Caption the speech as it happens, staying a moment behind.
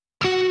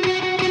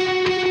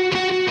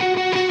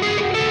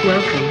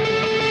Welcome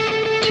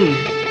to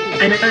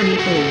an Ernie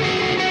Ball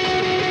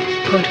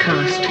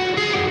podcast.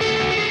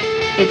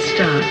 It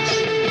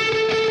starts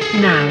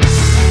now.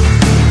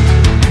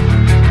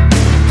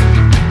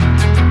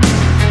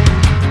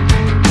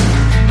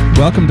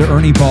 Welcome to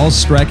Ernie Ball's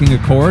Striking a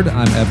Chord.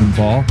 I'm Evan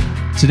Ball.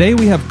 Today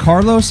we have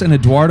Carlos and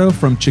Eduardo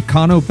from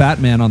Chicano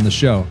Batman on the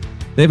show.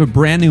 They have a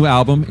brand new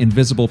album,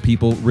 Invisible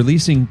People,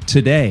 releasing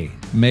today,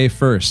 May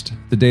 1st,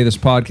 the day this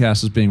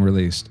podcast is being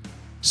released.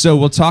 So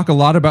we'll talk a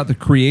lot about the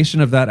creation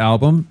of that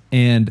album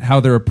and how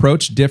their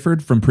approach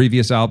differed from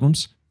previous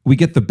albums. We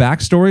get the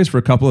backstories for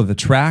a couple of the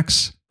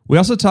tracks. We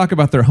also talk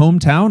about their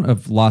hometown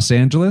of Los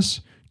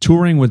Angeles,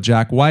 touring with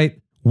Jack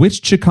White,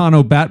 which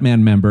Chicano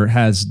Batman member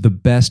has the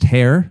best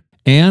hair,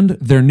 and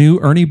their new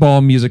Ernie Ball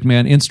Music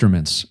Man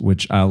instruments,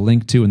 which I'll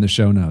link to in the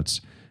show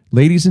notes.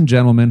 Ladies and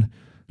gentlemen,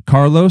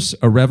 Carlos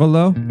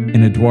Arevalo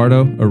and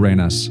Eduardo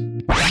Arenas.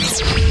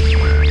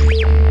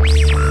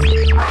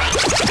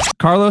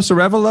 Carlos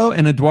Arevalo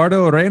and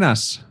Eduardo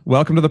Arenas,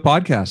 welcome to the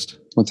podcast.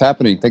 What's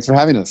happening? Thanks for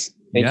having us.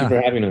 Thank you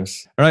for having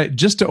us. All right,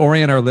 just to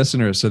orient our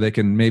listeners so they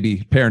can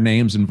maybe pair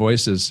names and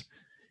voices.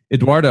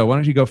 Eduardo, why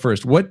don't you go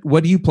first? What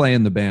do you play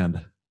in the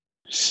band?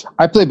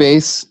 I play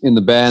bass in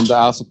the band. I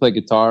also play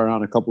guitar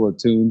on a couple of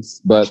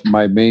tunes, but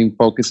my main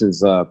focus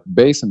is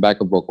bass and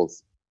backup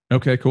vocals.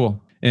 Okay,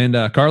 cool. And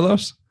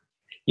Carlos?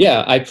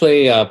 Yeah, I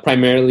play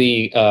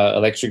primarily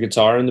electric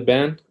guitar in the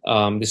band.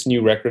 This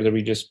new record that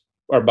we just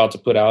are about to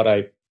put out,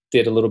 I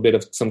did a little bit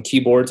of some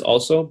keyboards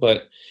also,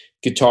 but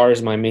guitar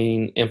is my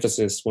main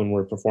emphasis when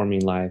we're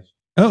performing live.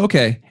 Oh,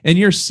 okay. And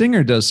your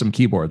singer does some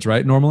keyboards,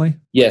 right, normally?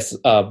 Yes,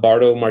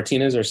 Bardo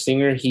Martinez, our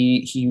singer,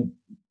 he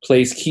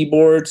plays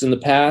keyboards in the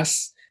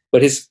past,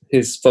 but his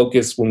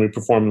focus when we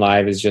perform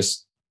live is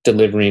just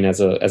delivering as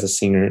a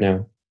singer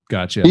now.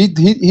 Gotcha.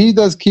 He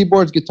does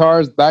keyboards,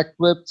 guitars, back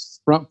flips,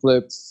 front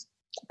flips,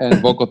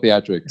 and vocal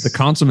theatrics. The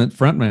consummate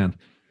frontman.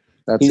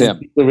 He's him.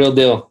 The real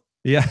deal.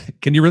 Yeah.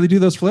 Can you really do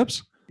those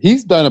flips?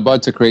 He's done a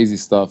bunch of crazy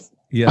stuff.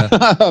 Yeah.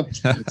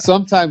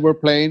 Sometimes we're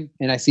playing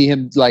and I see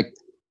him like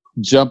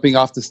jumping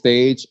off the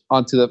stage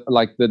onto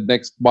the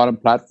next bottom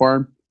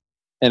platform,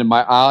 and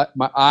my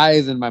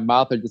eyes and my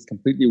mouth are just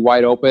completely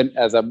wide open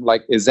as I'm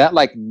like, is that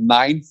like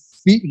 9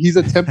 feet he's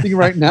attempting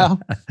right now?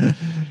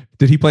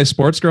 Did he play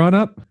sports growing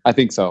up? I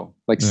think so.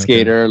 Like Okay.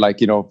 skater,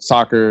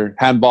 soccer,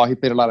 handball. He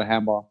played a lot of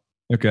handball.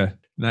 Okay.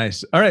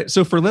 Nice. All right.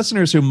 So for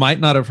listeners who might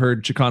not have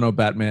heard Chicano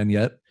Batman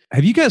yet,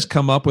 have you guys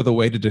come up with a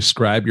way to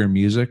describe your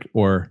music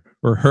or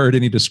heard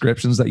any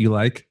descriptions that you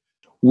like?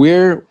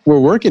 We're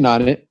working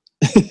on it,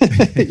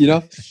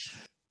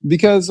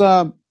 because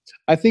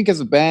I think as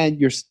a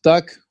band, you're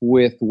stuck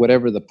with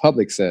whatever the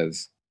public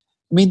says.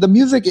 I mean, the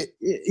music,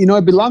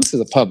 it belongs to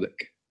the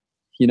public.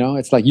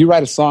 It's like you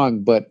write a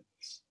song, but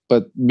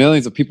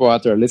millions of people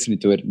out there are listening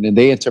to it and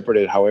they interpret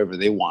it however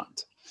they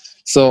want.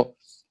 So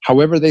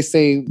however they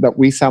say that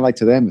we sound like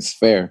to them is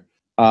fair.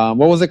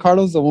 What was it,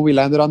 Carlos, the one we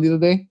landed on the other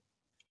day?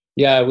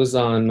 Yeah, I was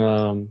on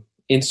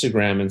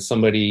Instagram and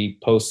somebody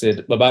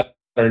posted about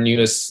our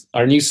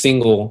new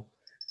single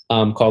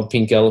called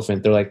Pink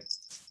Elephant. They're like,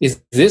 is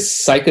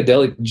this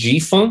psychedelic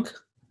G-funk?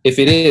 If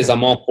it is,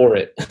 I'm all for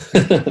it.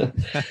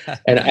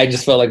 And I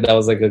just felt like that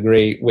was like a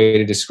great way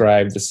to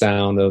describe the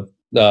sound of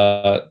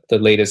the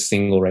latest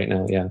single right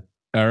now. Yeah.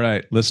 All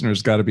right.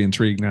 Listeners got to be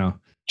intrigued now.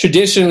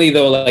 Traditionally,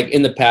 though, like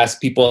in the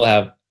past, people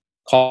have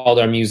called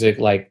our music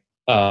like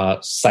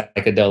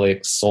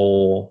psychedelic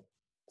soul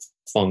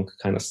funk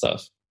kind of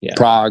stuff. Yeah.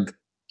 Prog.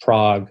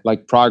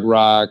 Like prog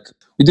rock.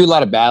 We do a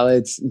lot of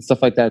ballads and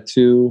stuff like that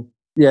too.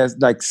 Yeah,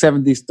 like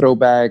 70s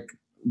throwback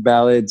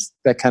ballads,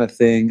 that kind of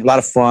thing. A lot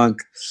of funk.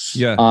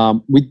 Yeah.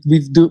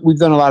 We've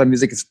done a lot of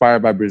music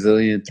inspired by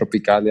Brazilian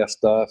Tropicalia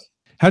stuff.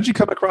 How'd you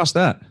come across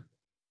that?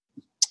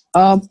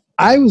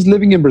 I was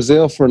living in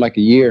Brazil for like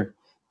a year,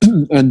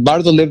 and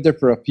Bardo lived there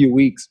for a few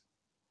weeks,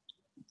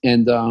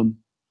 and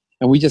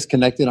we just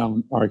connected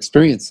on our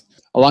experience.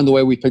 Along the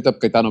way, we picked up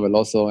Caetano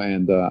Veloso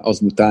and Os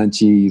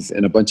Mutantes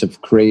and a bunch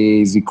of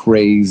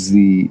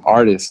crazy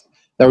artists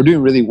that were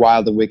doing really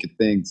wild and wicked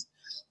things.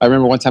 I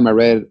remember one time I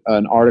read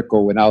an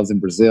article when I was in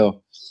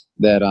Brazil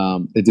that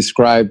it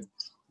described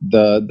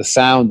the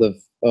sound of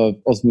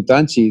Os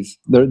Mutantes.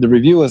 The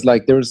review was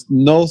like, there was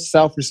no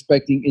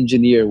self-respecting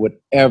engineer would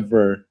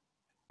ever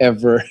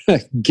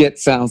get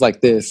sounds like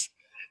this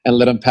and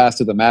let them pass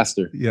to the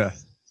master. Yeah.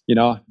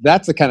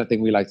 That's the kind of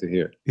thing we like to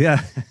hear.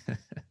 Yeah.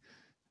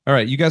 All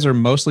right. You guys are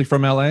mostly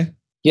from LA?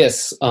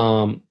 Yes.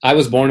 I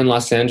was born in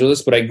Los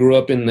Angeles, but I grew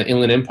up in the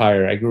Inland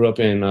Empire. I grew up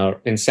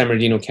in San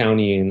Bernardino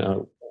County in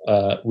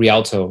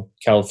Rialto,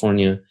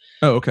 California.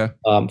 Oh, okay.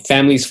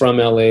 Family's from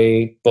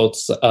LA.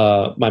 Both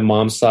my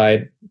mom's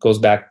side goes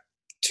back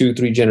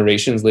 2-3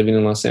 generations living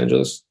in Los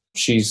Angeles.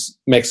 She's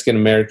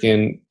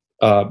Mexican-American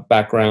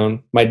background.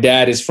 My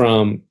dad is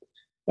from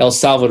El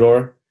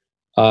Salvador.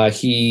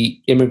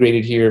 He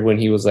immigrated here when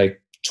he was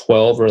like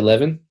 12 or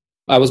 11.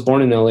 I was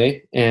born in LA,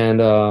 and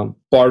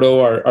Bardo,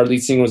 our lead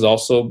singer, was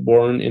also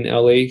born in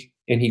LA,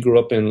 and he grew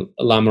up in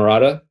La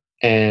Mirada.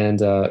 And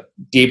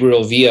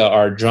Gabriel Villa,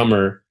 our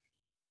drummer,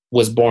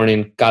 was born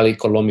in Cali,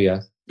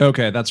 Colombia.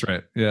 Okay, that's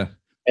right. Yeah.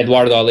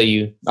 Eduardo, I'll let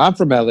you. I'm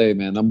from LA,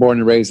 man. I'm born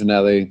and raised in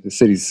LA. The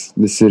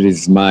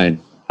city's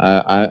mine.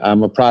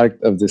 I'm a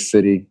product of this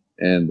city,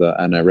 and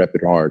I rep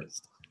it hard.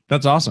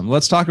 That's awesome.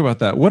 Let's talk about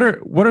that. What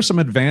are some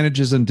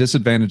advantages and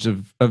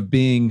disadvantages of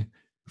being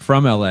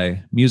from LA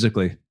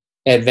musically?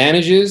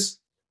 Advantages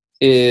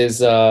is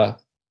the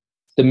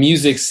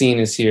music scene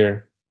is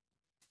here.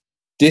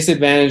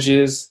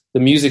 Disadvantages, the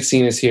music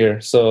scene is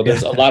here. So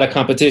there's a lot of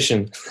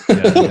competition.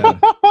 Yeah.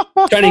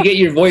 Trying to get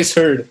your voice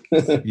heard.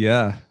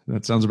 Yeah,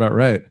 that sounds about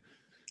right.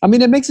 I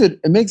mean, it makes it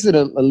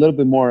a little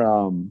bit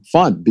more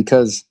fun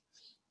because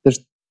there's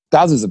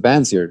thousands of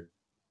bands here,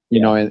 you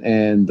know,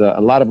 and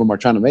a lot of them are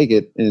trying to make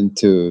it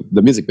into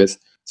the music biz.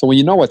 So when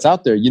you know what's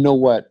out there, you know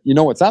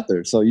what's out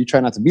there. So you try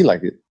not to be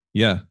like it.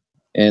 Yeah.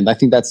 And I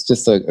think that's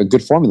just a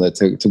good formula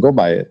to go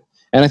by it.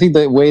 And I think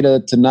the way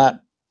to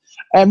not,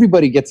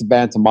 everybody gets a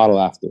band to model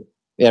after.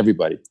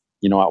 Everybody.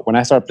 You know, when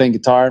I started playing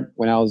guitar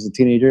when I was a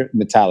teenager,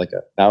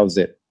 Metallica. That was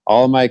it.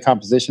 All of my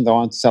compositions, I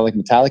wanted to sound like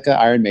Metallica,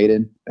 Iron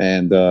Maiden,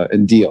 and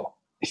Dio.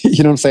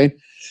 You know what I'm saying?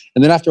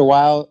 And then after a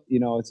while, you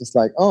know, it's just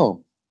like,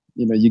 oh,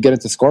 you know, you get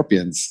into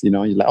Scorpions. You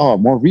know, you're like, oh,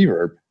 more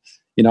reverb.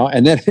 You know,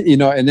 and then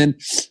and then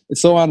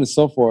so on and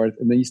so forth.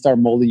 And then you start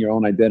molding your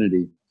own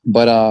identity.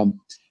 But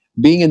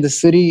being in the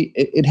city,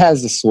 it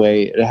has a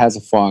sway. It has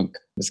a funk.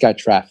 It's got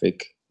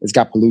traffic. It's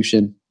got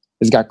pollution.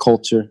 It's got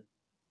culture.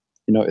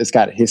 You know, it's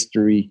got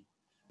history.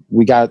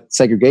 We got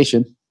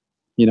segregation,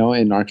 you know,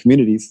 in our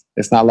communities.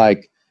 It's not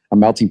like a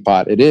melting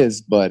pot. It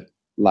is, but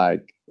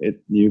like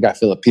you got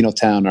Filipino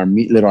Town,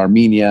 Little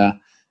Armenia,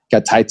 you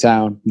got Thai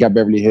Town, you got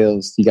Beverly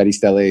Hills, you got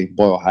East LA,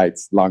 Boyle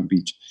Heights, Long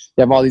Beach.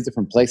 You have all these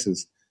different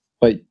places,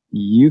 but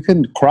you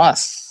can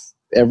cross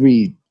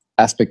every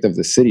aspect of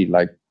the city,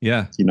 like,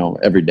 you know,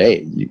 every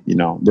day. You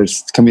know,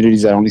 there's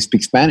communities that only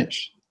speak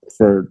Spanish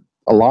for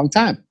a long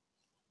time.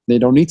 They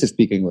don't need to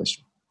speak English.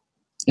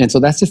 And so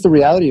that's just the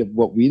reality of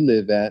what we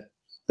live at.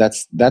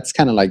 That's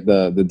kind of like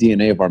the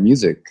DNA of our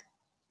music.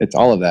 It's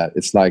all of that.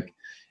 It's like,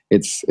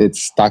 it's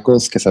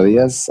tacos,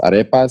 quesadillas,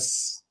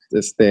 arepas,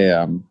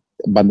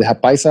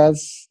 bandeja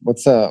paisas.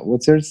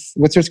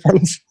 What's yours,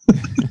 Carlos?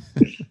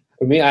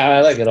 For me,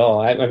 I like it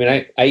all. I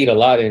mean, I eat a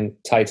lot in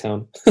Thai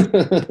Town.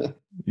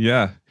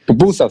 Yeah.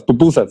 Pupusas.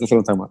 That's what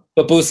I'm talking about.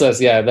 Pupusas,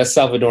 yeah. That's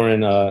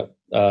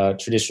Salvadoran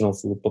traditional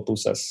food,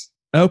 pupusas.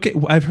 Okay,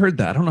 well, I've heard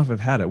that. I don't know if I've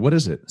had it. What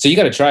is it? So you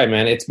got to try it,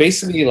 man. It's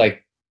basically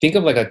like, think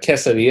of like a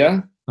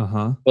quesadilla,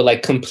 but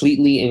like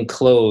completely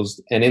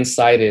enclosed. And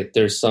inside it,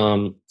 there's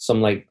some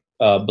like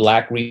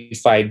black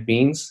refried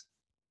beans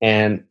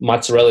and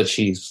mozzarella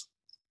cheese.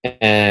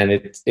 And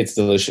it's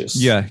delicious.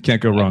 Yeah,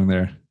 can't go wrong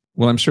there.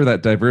 Well, I'm sure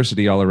that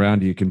diversity all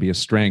around you can be a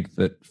strength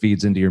that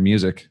feeds into your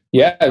music.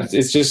 Yeah,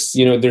 it's just,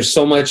 you know, there's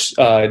so much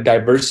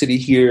diversity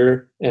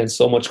here and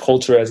so much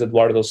culture, as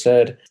Eduardo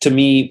said. To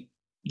me,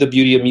 the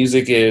beauty of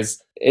music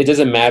is it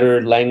doesn't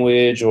matter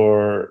language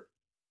or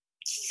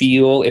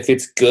feel. If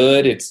it's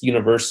good, it's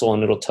universal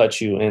and it'll touch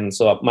you. And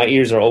so my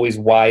ears are always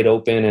wide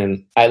open,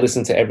 and I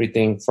listen to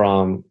everything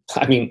from,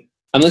 I mean,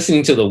 I'm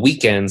listening to The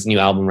Weeknd's new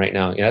album right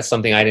now. That's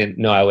something I didn't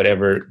know I would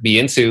ever be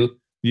into.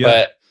 Yeah.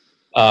 But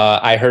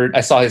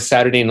I saw his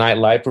Saturday Night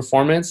Live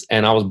performance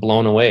and I was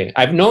blown away.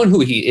 I've known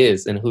who he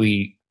is and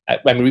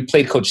I mean, we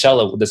played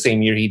Coachella the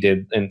same year he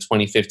did in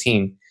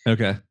 2015.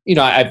 Okay. You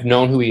know, I've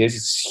known who he is.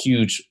 He's a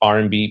huge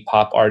R&B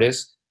pop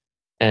artist.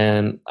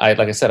 And like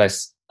I said,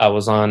 I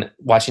was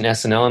watching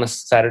SNL on a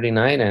Saturday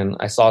night and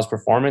I saw his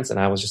performance and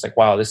I was just like,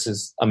 wow, this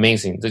is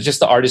amazing. Just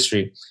the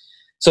artistry.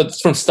 So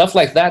from stuff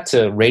like that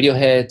to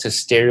Radiohead, to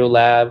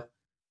Stereolab,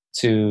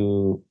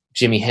 to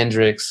Jimi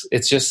Hendrix,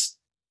 it's just,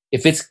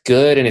 if it's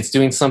good and it's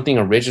doing something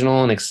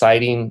original and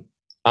exciting,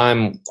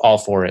 I'm all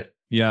for it.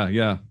 Yeah.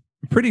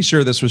 I'm pretty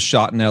sure this was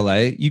shot in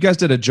LA. You guys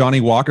did a Johnny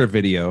Walker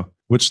video,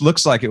 which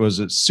looks like it was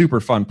a super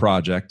fun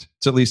project.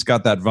 It's at least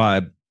got that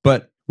vibe.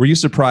 But were you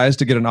surprised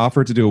to get an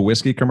offer to do a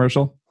whiskey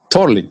commercial?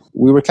 Totally.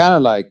 We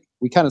kind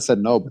of said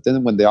no, but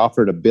then when they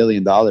offered $1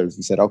 billion, we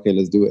said, okay,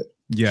 let's do it.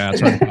 Yeah,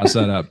 that's right. Pass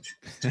that up.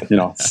 You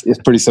know, it's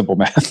pretty simple,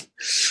 man.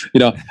 You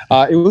know,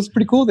 it was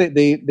pretty cool.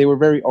 They were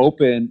very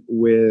open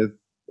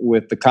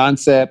with the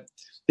concept.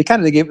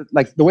 They gave,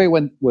 like, the way it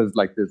went was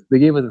like this. They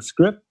gave us a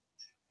script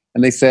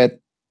and they said,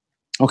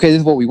 okay, this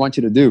is what we want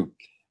you to do.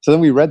 So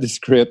then we read the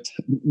script,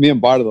 me and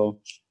Bardo,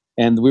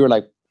 and we were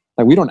like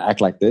we don't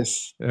act like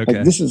this. Okay.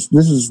 Like, this is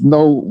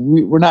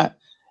we're not.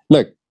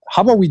 Look,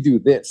 how about we do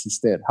this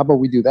instead? How about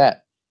we do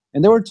that?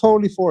 And they were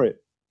totally for it.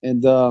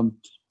 And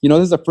you know,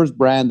 this is the first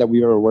brand that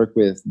we ever worked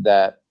with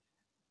that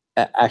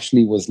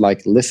actually was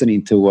like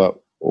listening to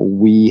what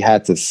we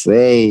had to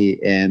say,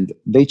 and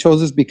they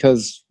chose us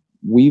because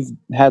we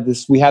have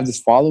this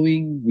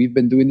following. We've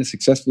been doing this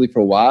successfully for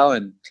a while,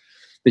 and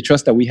they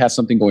trust that we have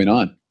something going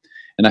on.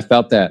 And I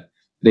felt that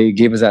they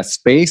gave us that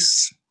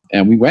space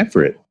and we went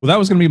for it. Well, that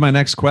was going to be my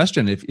next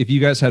question. If you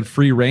guys had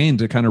free reign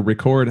to kind of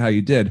record how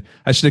you did,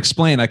 I should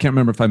explain. I can't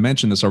remember if I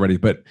mentioned this already,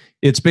 but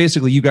it's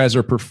basically you guys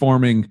are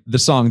performing the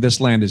song, This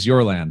Land Is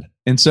Your Land.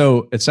 And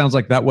so it sounds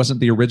like that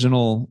wasn't the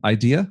original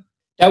idea.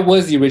 That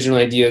was the original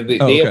idea. They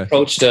okay.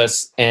 approached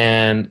us,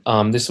 and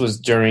this was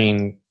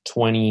during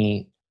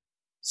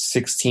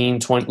 2016,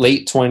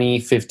 late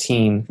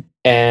 2015.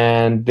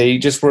 And they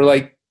just were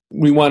like,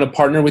 we want to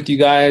partner with you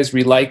guys.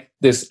 We like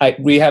this.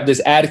 We have this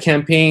ad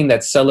campaign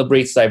that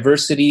celebrates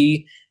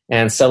diversity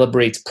and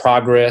celebrates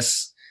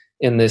progress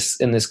in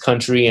this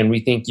country. And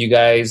we think you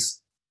guys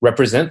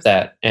represent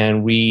that.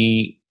 And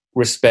we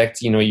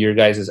respect, your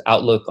guys'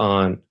 outlook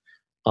on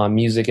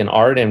music and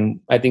art. And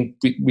I think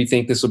we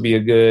think this will be a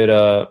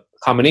good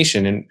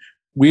combination. And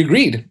we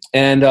agreed.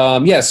 And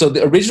so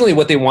originally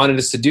what they wanted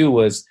us to do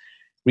was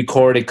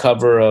record a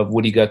cover of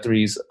Woody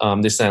Guthrie's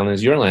This Island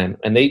Is Your Land.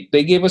 And they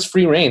gave us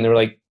free reign. They were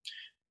like,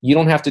 you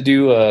don't have to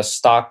do a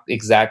stock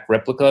exact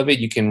replica of it.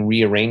 You can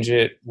rearrange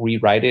it,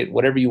 rewrite it,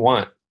 whatever you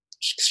want.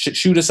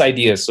 Shoot us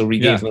ideas. So we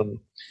gave them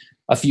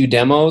a few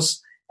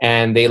demos,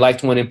 and they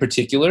liked one in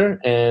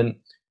particular. And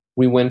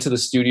we went to the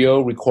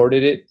studio,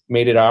 recorded it,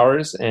 made it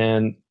ours,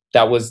 and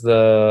that was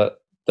the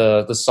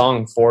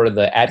song for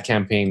the ad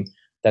campaign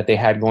that they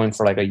had going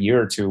for like a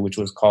year or two, which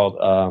was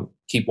called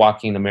Keep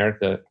Walking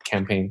America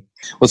campaign.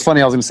 What's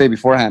funny, I was going to say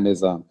beforehand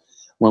is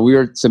when we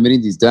were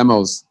submitting these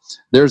demos,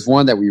 there's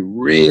one that we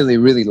really,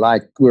 really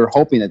liked. We were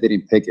hoping that they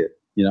didn't pick it,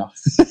 We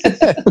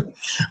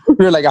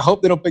were like, I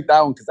hope they don't pick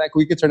that one because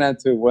we could turn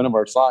that into one of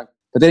our songs.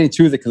 But they didn't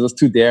choose it because it was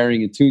too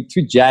daring and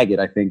too jagged,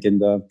 I think.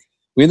 And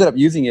we ended up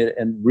using it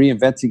and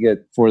reinventing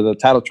it for the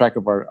title track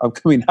of our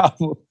upcoming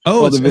album.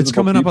 Oh, it's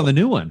coming up on the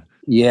new one.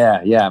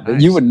 Yeah. But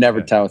nice. You would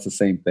never tell it's the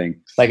same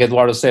thing. Like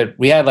Eduardo said,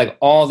 we had like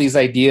all these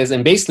ideas,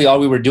 and basically all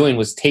we were doing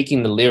was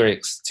taking the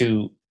lyrics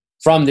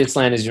from This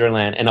Land Is Your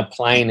Land and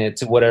applying it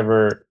to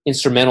whatever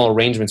instrumental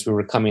arrangements we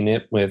were coming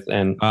up with.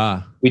 And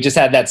we just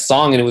had that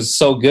song, and it was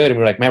so good. And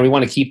we were like, man, we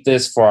want to keep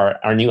this for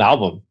our new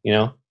album.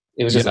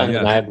 It was just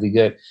undeniably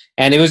good.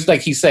 And it was like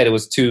he said, it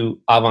was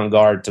too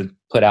avant-garde to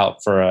put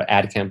out for an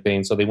ad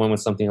campaign. So they went with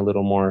something a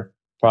little more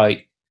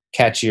probably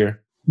catchier.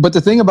 But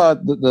the thing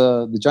about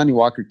the Johnny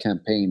Walker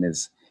campaign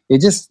is it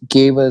just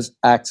gave us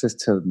access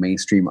to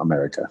mainstream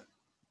America.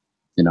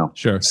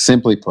 Sure.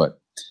 Simply put.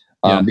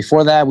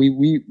 Before that,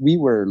 we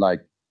were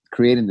like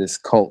creating this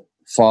cult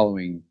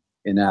following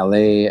in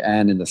LA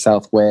and in the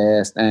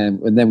Southwest.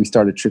 And then we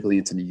started trickling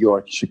into New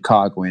York,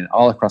 Chicago, and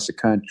all across the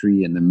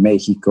country, and then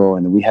Mexico.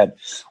 And then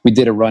we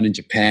did a run in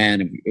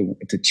Japan and we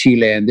went to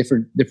Chile and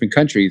different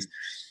countries.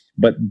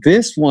 But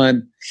this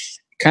one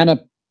kind of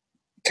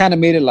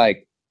made it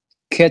like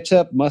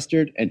ketchup,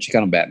 mustard, and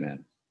Chicano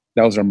Batman.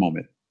 That was our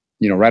moment,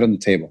 right on the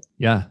table.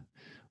 Yeah.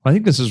 Well, I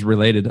think this is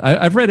related.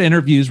 I've read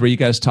interviews where you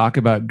guys talk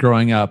about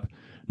growing up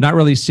not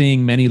really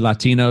seeing many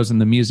Latinos in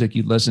the music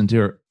you listen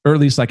to, or at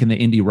least like in the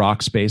indie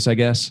rock space, I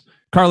guess.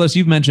 Carlos,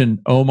 you've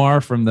mentioned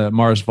Omar from the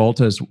Mars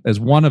Volta as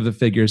one of the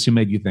figures who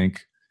made you think,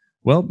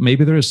 well,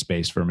 maybe there is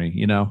space for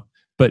me,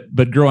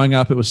 But growing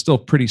up, it was still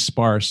pretty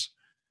sparse.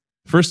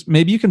 First,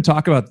 maybe you can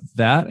talk about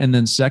that. And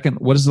then second,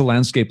 what does the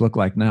landscape look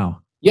like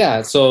now?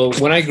 Yeah. So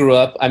when I grew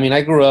up,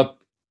 I grew up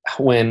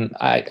when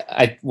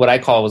I what I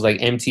call was like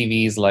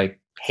MTV's like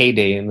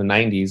heyday in the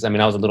 90s.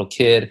 I was a little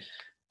kid.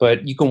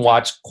 But you can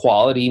watch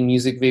quality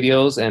music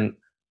videos and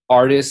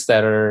artists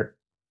that are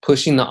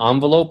pushing the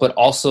envelope, but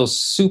also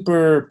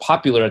super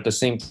popular at the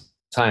same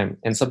time.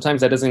 And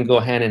sometimes that doesn't go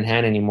hand in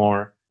hand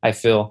anymore, I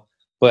feel.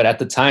 But at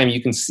the time,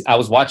 you can see, I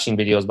was watching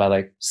videos by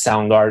like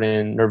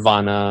Soundgarden,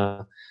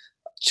 Nirvana,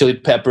 Chili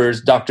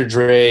Peppers, Dr.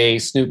 Dre,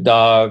 Snoop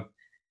Dogg,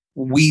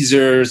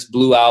 Weezer's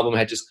Blue album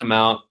had just come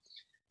out.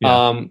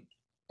 Yeah.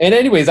 And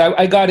anyways,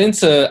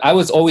 I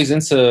was always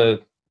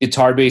into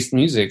guitar-based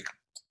music.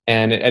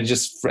 And I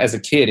just, as a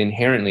kid,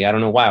 inherently, I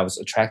don't know why, I was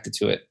attracted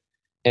to it.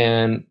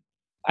 And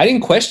I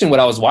didn't question what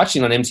I was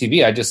watching on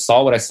MTV. I just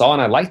saw what I saw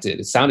and I liked it.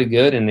 It sounded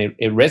good and it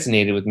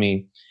resonated with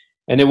me.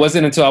 And it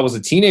wasn't until I was a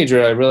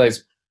teenager I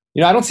realized,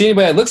 I don't see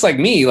anybody that looks like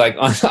me, like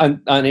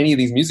on any of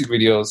these music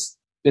videos.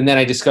 And then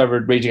I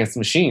discovered Rage Against the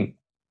Machine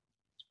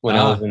when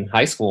I was in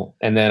high school.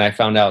 And then I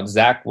found out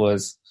Zach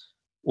was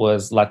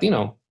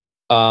Latino.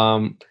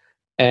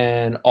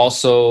 And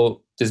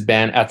also this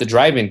band At the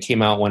Drive-In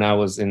came out when I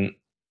was in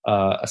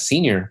a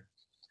senior,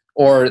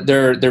 or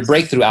their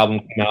breakthrough album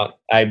came out.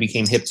 I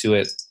became hip to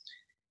it,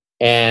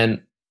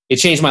 and it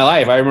changed my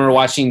life. I remember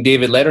watching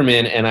David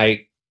Letterman, and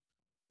I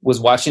was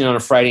watching it on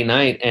a Friday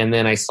night, and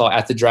then I saw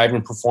At the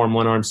Drive-In perform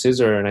One Arm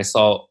Scissor, and I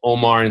saw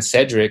Omar and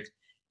Cedric,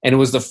 and it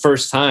was the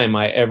first time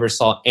I ever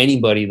saw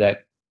anybody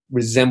that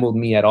resembled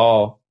me at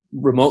all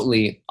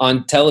remotely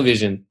on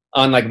television,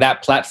 on like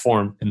that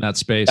platform, in that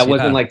space. That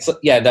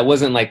wasn't that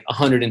wasn't like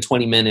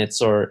 120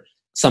 minutes or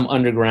some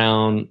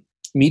underground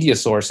media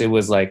source. It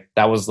was like,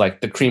 that was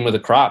like the cream of the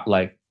crop,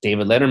 like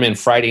David Letterman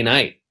Friday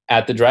night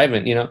at the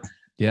drive-in, Yeah,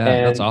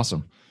 and that's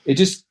awesome. It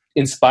just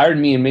inspired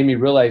me and made me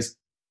realize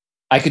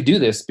I could do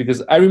this,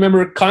 because I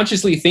remember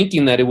consciously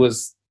thinking that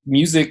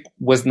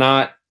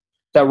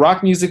that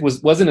rock music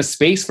wasn't a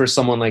space for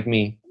someone like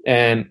me.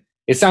 And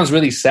it sounds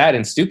really sad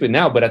and stupid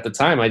now, but at the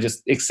time I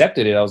just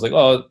accepted it. I was like,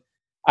 oh,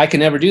 I can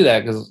never do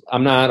that because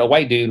I'm not a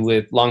white dude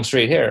with long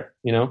straight hair,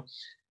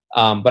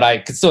 but I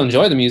could still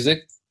enjoy the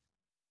music.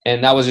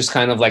 And that was just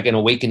kind of like an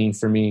awakening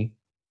for me.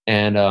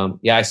 And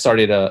yeah, I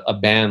started a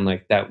band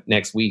like that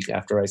next week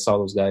after I saw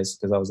those guys,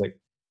 because I was like,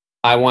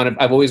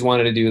 I've always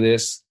wanted to do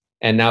this,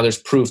 and now there's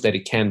proof that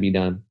it can be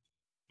done.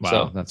 Wow,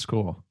 So that's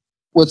cool.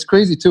 What's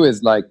crazy too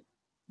is like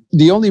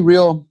the only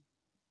real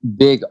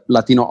big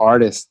Latino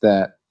artist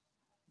that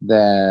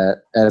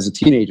as a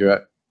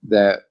teenager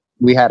that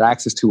we had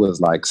access to was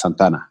like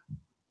Santana,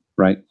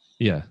 right?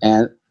 Yeah.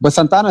 But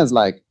Santana is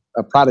like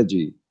a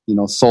prodigy,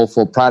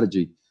 soulful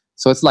prodigy.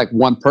 So it's like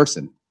one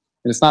person,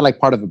 and it's not like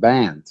part of a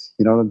band.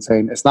 You know what I'm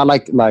saying? It's not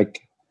like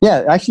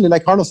yeah, actually,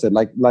 like Carlos said,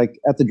 like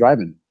at the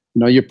drive-in.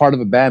 You're part of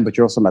a band, but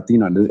you're also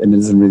Latino, and it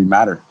doesn't really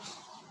matter.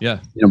 Yeah.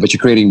 But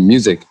you're creating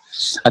music.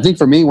 I think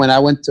for me, when I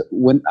was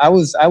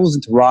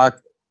into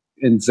rock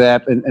and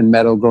Zepp and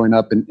metal growing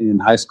up in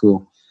high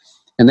school,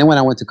 and then when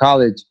I went to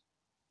college,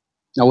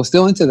 I was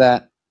still into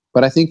that.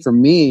 But I think for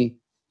me,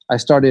 I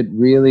started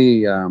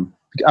really.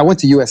 I went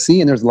to USC,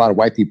 and there's a lot of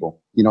white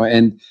people,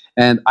 and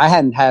I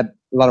hadn't had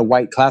a lot of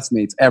white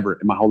classmates ever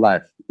in my whole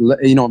life.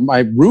 My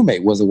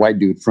roommate was a white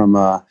dude from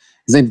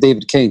his name's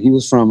David Kane. He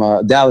was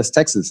from Dallas,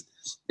 Texas,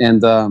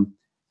 and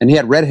he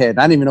had red hair.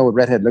 I didn't even know what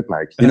red hair looked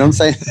like. You know what I'm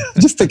saying?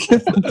 Just a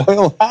kid from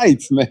Boyle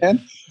Heights, man.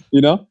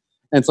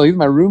 And so he's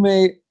my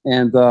roommate,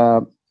 and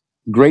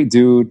great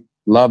dude.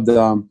 Loved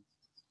him,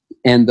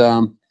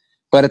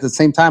 but at the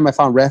same time, I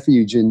found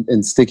refuge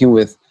in sticking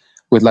with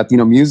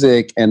Latino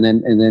music, and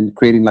then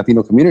creating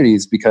Latino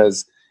communities,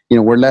 because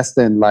we're less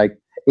than like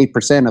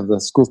 8% of the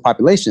school's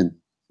population.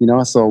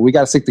 So we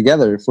got to stick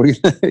together if we're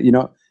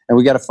and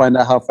we got to find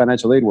out how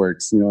financial aid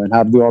works, and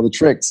how to do all the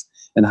tricks,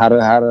 and how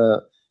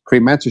to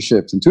create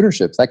mentorships and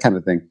tutorships, that kind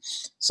of thing.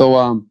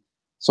 So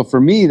for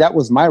me, that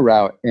was my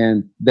route,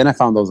 and then I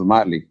found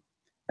Ozomatli,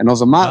 and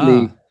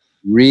Ozomatli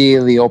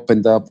really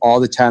opened up all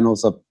the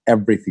channels of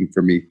everything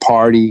for me: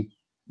 party,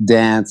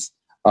 dance,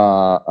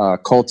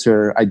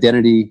 culture,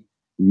 identity,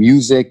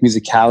 music,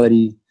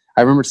 musicality.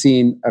 I remember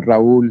seeing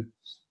Raul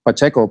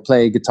Pacheco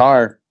play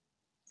guitar,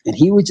 and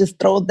he would just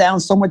throw down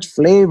so much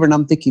flavor, and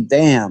I'm thinking,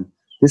 damn,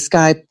 this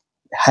guy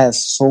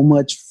has so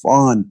much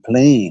fun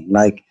playing.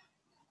 Like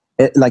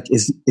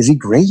is he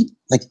great?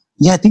 Like,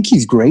 yeah, I think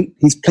he's great.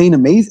 He's playing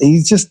amazing.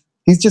 He's just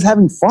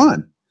having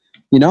fun,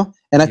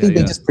 And I think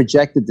they just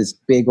projected this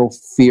big old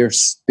fierce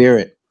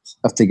spirit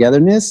of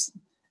togetherness,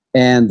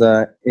 and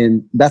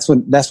that's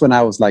when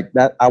I was like,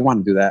 that I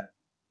want to do that.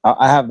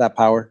 I have that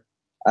power.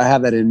 I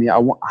have that in me.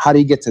 How do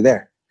you get to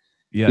there?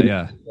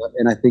 Yeah.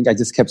 And I think I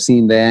just kept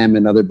seeing them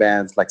and other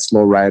bands like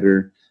Slow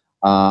Rider,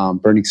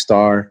 Burning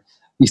Star,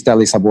 East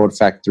LA Sabor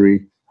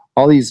Factory,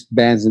 all these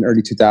bands in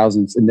early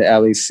 2000s in the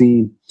LA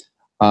scene.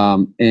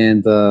 And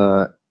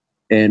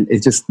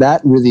it just,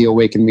 that really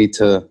awakened me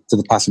to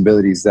the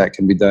possibilities that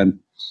can be done,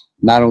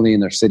 not only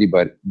in their city,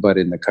 but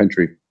in the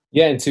country.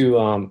 Yeah. And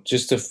to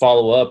just to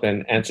follow up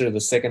and answer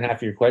the second half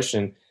of your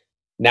question,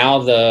 now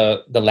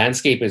the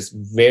landscape is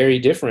very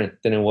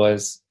different than it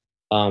was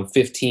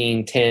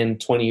 15, 10,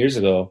 20 years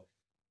ago.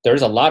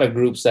 There's a lot of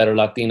groups that are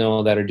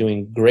Latino that are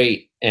doing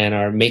great and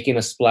are making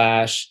a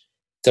splash.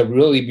 It's a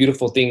really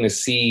beautiful thing to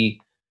see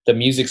the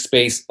music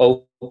space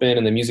open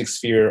and the music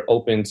sphere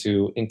open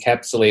to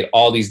encapsulate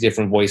all these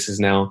different voices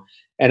now.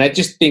 And I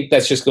just think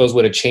that just goes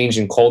with a change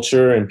in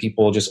culture and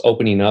people just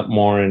opening up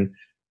more and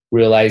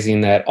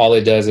realizing that all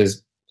it does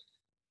is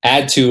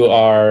add to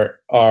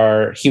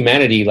our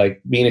humanity,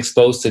 like being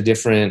exposed to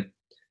different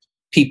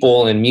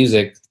people and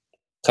music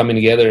coming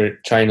together,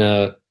 trying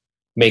to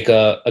make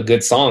a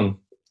good song,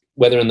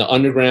 whether in the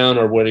underground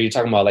or whether you're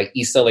talking about like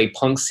East LA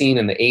punk scene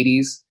in the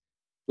 80s.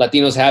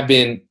 Latinos have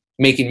been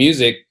making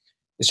music.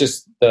 It's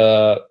just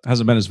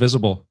hasn't been as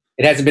visible.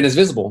 It hasn't been as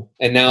visible.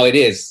 And now it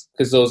is,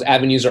 because those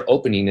avenues are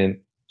opening and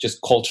just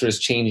culture is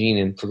changing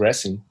and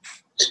progressing.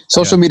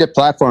 Social media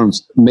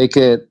platforms make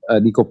it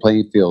an equal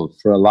playing field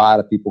for a lot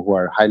of people who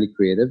are highly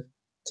creative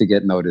to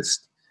get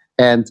noticed.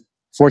 And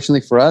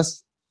fortunately for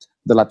us,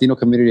 the Latino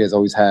community has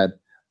always had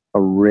a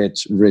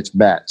rich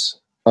batch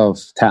of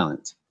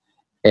talent.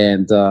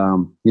 And,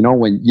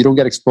 when you don't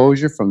get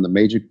exposure from the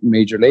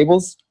major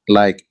labels,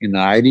 like in the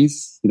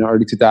 90s,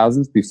 early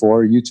 2000s,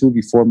 before YouTube,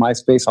 before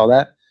MySpace, all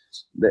that,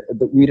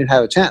 we didn't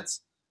have a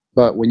chance.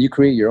 But when you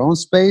create your own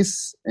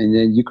space and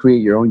then you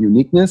create your own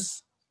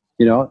uniqueness,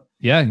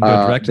 yeah, you can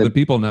go direct to the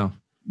people now.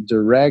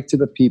 Direct to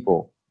the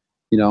people,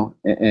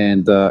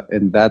 and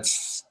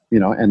that's,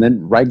 and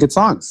then write good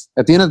songs.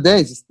 At the end of the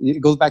day,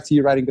 it goes back to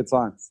you writing good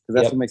songs,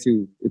 because that's what makes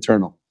you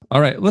eternal.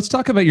 All right, let's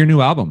talk about your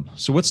new album.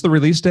 So what's the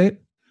release date?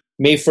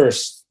 May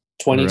 1st,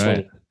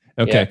 2020. Right.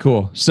 Okay,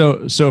 cool.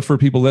 So for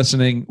people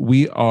listening,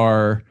 we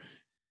are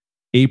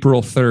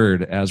April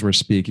 3rd as we're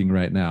speaking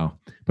right now.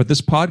 But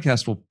this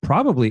podcast will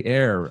probably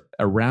air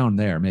around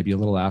there, maybe a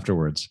little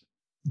afterwards.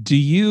 Do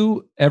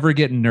you ever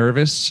get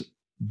nervous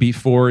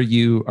before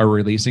you are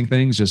releasing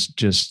things?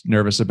 Just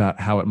nervous about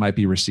how it might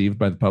be received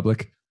by the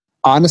public?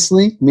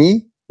 Honestly,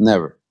 me,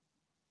 never.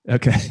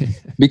 Okay.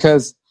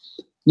 Because,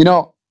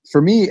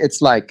 for me,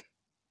 it's like,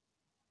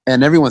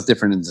 and everyone's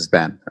different in this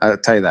band. I'll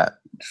tell you that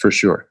for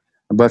sure.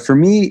 But for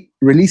me,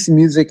 releasing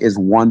music is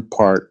one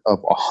part of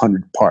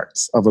 100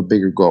 parts of a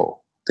bigger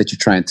goal that you're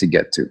trying to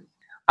get to.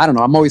 I don't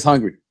know. I'm always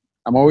hungry.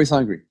 I'm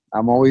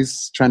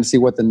always trying to see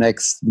what the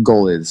next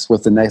goal is,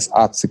 what the next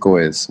obstacle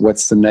is,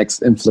 what's the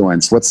next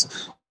influence,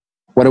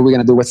 what are we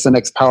going to do? What's the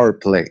next power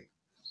play?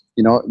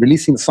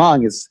 Releasing the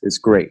song is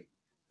great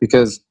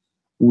because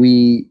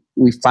we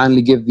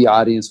finally give the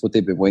audience what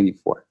they've been waiting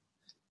for.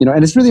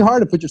 And it's really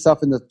hard to put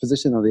yourself in the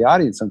position of the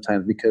audience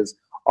sometimes because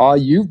all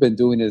you've been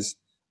doing is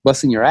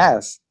busting your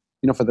ass,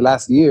 for the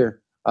last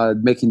year,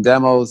 making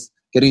demos,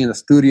 getting in the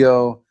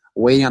studio,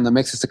 waiting on the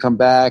mixes to come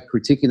back,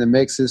 critiquing the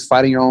mixes,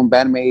 fighting your own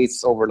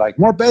bandmates over like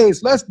more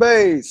bass, less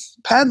bass,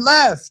 pan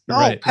left,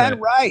 no, pan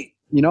right.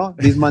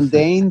 These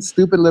mundane,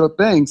 stupid little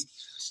things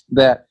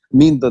that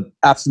mean the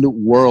absolute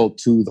world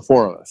to the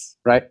four of us,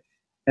 right?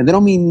 And they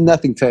don't mean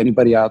nothing to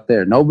anybody out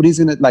there. Nobody's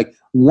gonna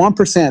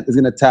 1% is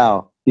gonna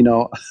tell,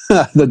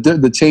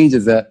 the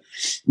changes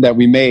that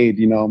we made,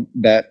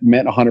 that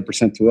meant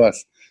 100% to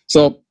us.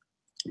 So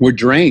we're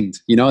drained,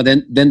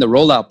 then the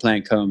rollout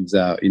plan comes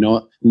out,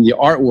 the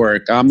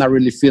artwork. I'm not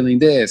really feeling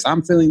this.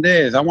 I'm feeling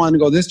this. I want to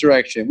go this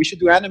direction. We should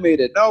do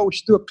animated. No, we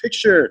should do a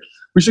picture.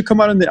 We should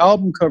come out on the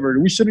album cover.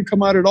 We shouldn't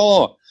come out at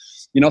all.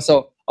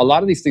 So a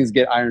lot of these things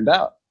get ironed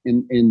out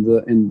in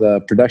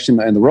the production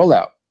and the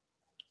rollout.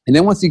 And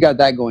then once you got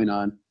that going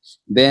on,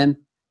 then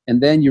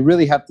you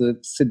really have to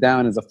sit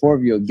down as a four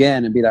of you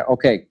again and be like,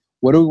 okay,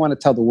 what do we want to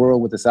tell the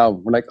world with this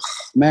album? We're like,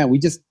 oh, man, we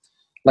just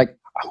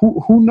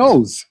who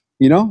knows?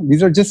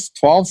 These are just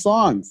 12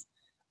 songs.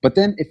 But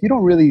then if you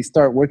don't really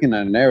start working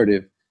on a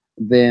narrative,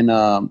 then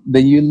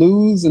you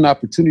lose an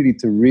opportunity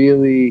to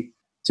really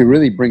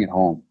bring it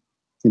home,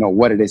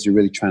 what it is you're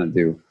really trying to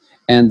do.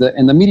 And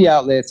the media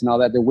outlets and all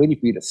that, they're waiting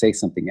for you to say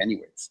something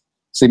anyways.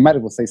 So you might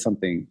as well say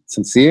something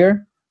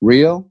sincere,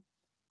 real,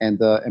 and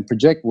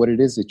project what it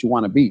is that you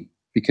want to be.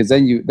 Because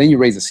then you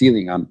raise the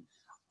ceiling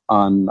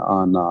on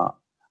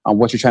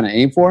what you're trying to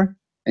aim for,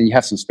 and you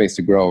have some space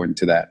to grow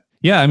into that.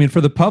 Yeah, I mean, for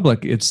the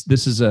public,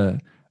 this is a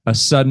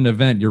sudden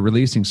event. You're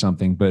releasing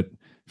something, but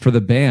for the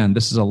band,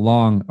 this is a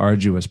long,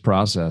 arduous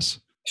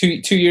process.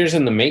 2 years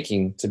in the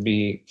making, to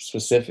be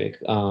specific,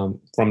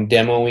 from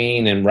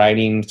demoing and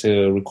writing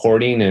to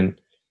recording and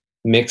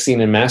mixing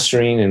and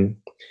mastering, and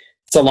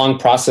it's a long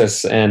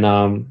process, and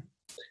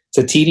it's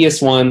a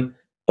tedious one,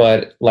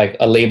 but like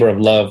a labor of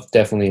love,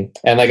 definitely.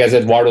 And like as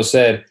Eduardo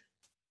said,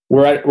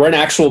 we're an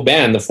actual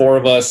band. The four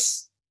of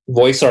us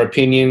voice our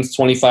opinions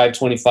 25,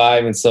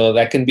 and so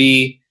that can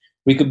be,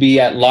 we could be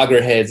at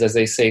loggerheads, as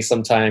they say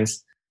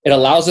sometimes. It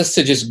allows us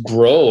to just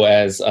grow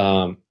as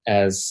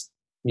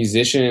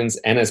musicians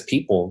and as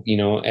people,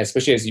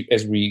 especially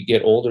as we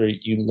get older.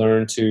 You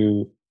learn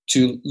to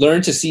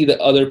see the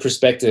other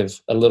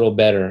perspective a little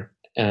better,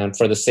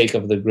 for the sake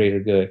of the greater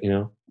good.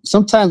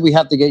 Sometimes we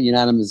have to get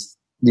unanimous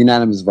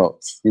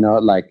votes.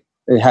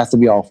 It has to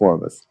be all four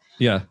of us.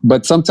 Yeah.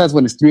 But sometimes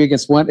when it's 3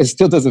 against 1, it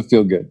still doesn't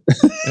feel good.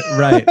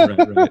 Right.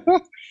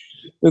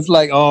 It's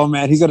like, oh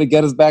man, he's going to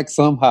get us back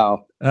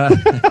somehow.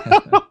 But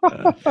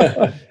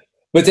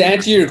to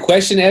answer your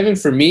question, Evan,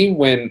 for me,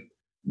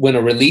 when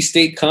a release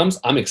date comes,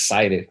 I'm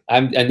excited.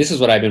 And this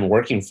is what I've been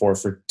working for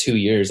 2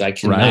 years. I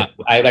cannot,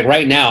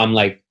 right now, I'm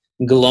like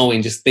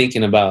glowing just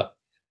thinking about,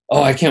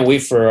 I can't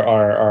wait for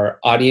our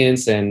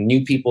audience and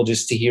new people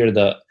just to hear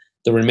the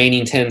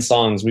remaining 10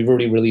 songs. We've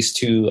already released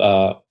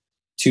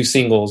two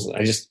singles.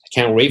 I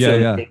can't wait for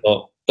them.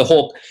 The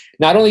whole,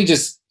 not only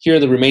just hear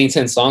the remaining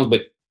 10 songs,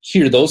 but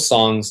hear those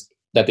songs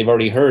that they've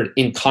already heard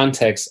in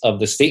context of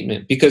the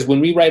statement. Because when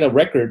we write a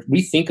record,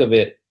 we think of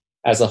it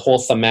as a whole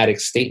thematic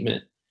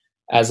statement,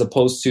 as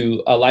opposed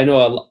to, I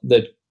know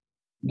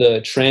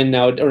the trend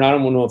now, or I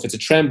don't know if it's a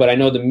trend, but I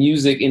know the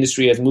music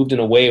industry has moved in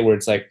a way where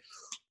it's like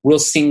real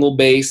single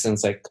based, and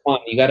it's like, come on,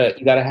 you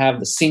gotta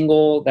have the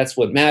single. That's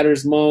what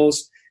matters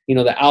most.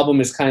 The album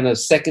is kind of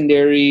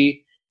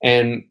secondary,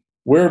 and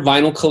we're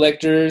vinyl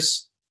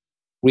collectors.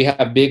 We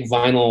have big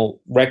vinyl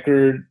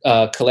record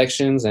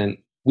collections, and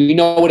we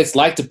know what it's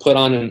like to put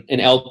on an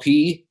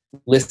LP,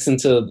 listen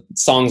to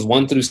songs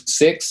 1 through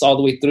 6 all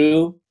the way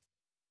through,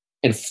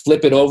 and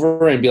flip it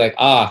over and be like,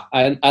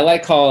 I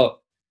like how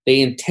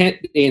they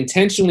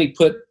intentionally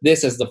put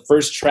this as the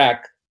first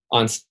track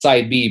on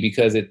side B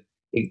because it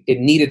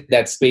needed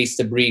that space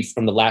to breathe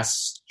from the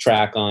last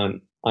track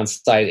on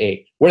side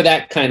A. We're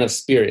that kind of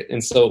spirit,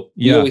 and so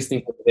we always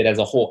think of it as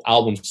a whole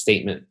album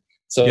statement.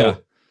 So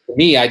for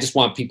me, I just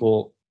want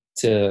people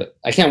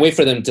I can't wait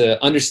for them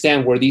to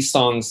understand where these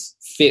songs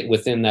fit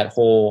within that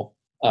whole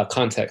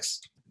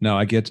context. No,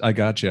 I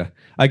got you.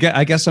 I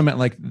guess I meant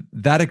like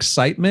that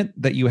excitement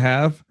that you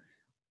have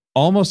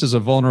almost as a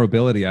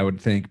vulnerability, I would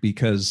think,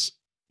 because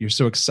you're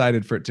so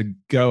excited for it to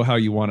go how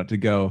you want it to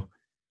go.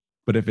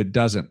 But if it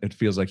doesn't, it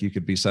feels like you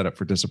could be set up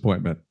for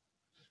disappointment.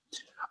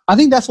 I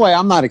think that's why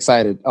I'm not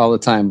excited all the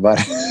time, but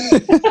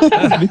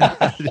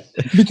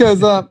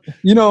because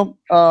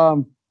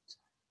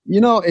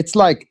it's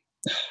like,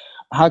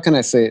 how can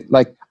I say it?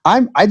 Like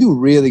I do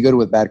really good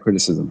with bad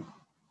criticism.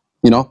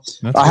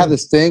 I have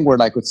this thing where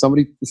like if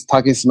somebody is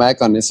talking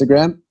smack on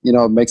Instagram,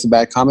 makes a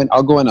bad comment,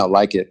 I'll go and I'll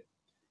like it,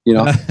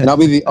 and I'll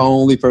be the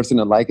only person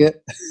to like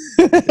it,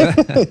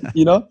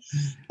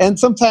 and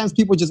sometimes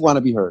people just want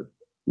to be heard.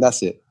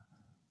 That's it.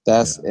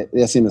 That's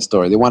in the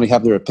story. They want to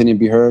have their opinion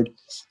be heard,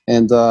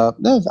 and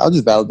I'll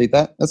just validate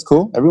that. That's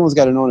cool. Everyone's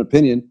got their own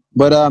opinion,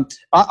 but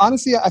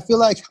honestly, I feel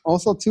like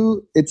also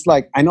too, it's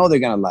like I know they're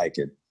gonna like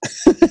it.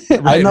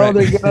 I know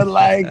they're gonna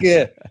like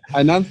it.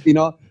 And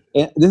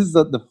this is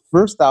the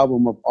first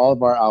album of all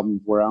of our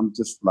albums where I'm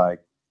just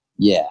like,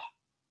 yeah,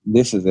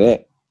 this is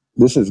it.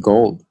 This is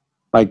gold.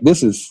 Like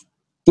this is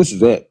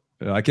it.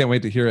 I can't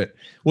wait to hear it.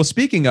 Well,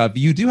 speaking of,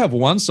 you do have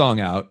one song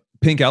out,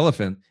 Pink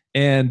Elephant,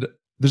 and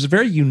there's a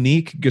very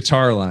unique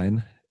guitar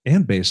line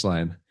and bass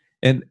line.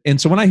 And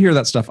so when I hear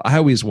that stuff, I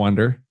always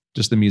wonder,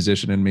 just the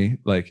musician in me,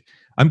 like,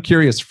 I'm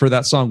curious for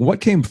that song,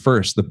 what came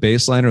first, the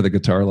bass line or the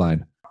guitar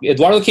line?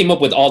 Eduardo came up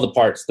with all the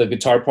parts, the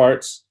guitar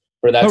parts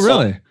for that song.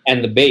 Really?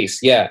 And the bass,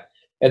 yeah.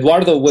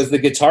 Eduardo, was the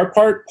guitar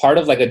part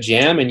of like a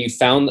jam, and you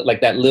found like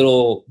that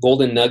little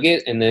golden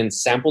nugget and then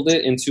sampled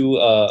it into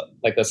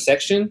like a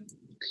section?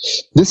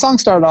 This song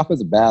started off as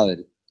a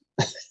ballad,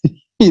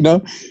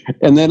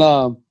 and then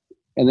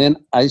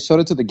I showed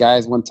it to the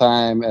guys one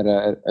time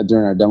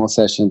during our demo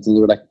sessions, and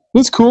they were like,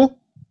 "That's cool,"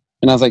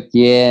 and I was like,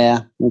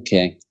 "Yeah,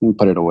 okay, let me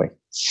put it away."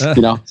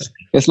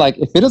 It's like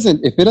if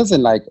it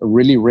doesn't like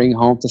really ring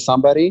home to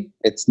somebody,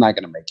 it's not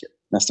gonna make it.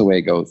 That's the way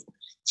it goes.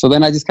 So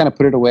then I just kind of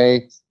put it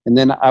away, and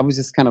then I was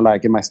just kind of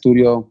like in my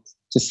studio,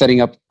 just setting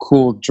up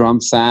cool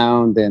drum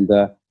sound, and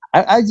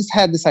I just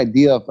had this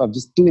idea of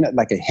just doing it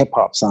like a hip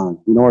hop song,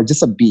 or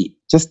just a beat.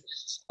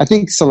 I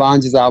think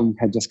Solange's album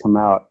had just come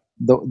out.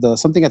 The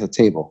Something at the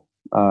Table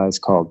is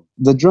called.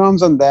 The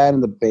drums on that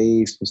and the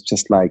bass was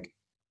just like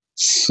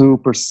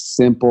super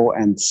simple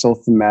and so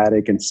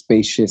thematic and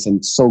spacious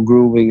and so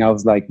grooving. I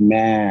was like,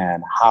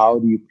 man, how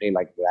do you play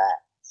like that?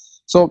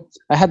 So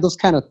I had those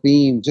kind of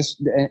themes,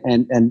 just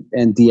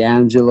and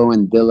D'Angelo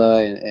and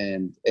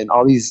Dilla and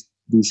all these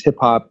hip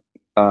hop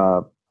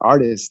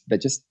artists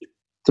that just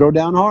throw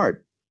down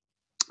hard.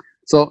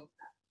 So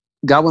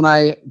God and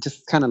I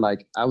just kind of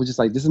like, I was just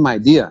like, this is my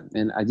idea.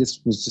 And I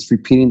just was just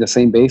repeating the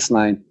same bass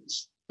line.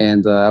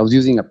 And I was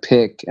using a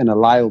pick and a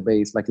Lyle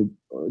bass, like a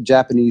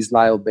Japanese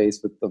Lyle bass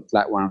with the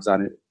flat wounds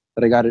on it.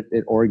 But I got it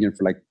at Oregon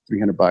for like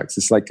 $300.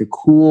 It's like a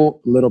cool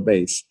little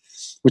bass,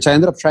 which I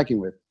ended up tracking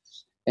with.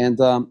 And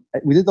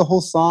we did the whole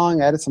song,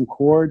 added some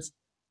chords.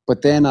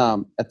 But then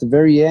at the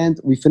very end,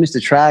 we finished the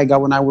track.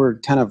 God and I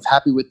were kind of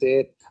happy with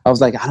it. I was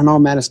like, I don't know,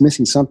 man, it's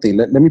missing something.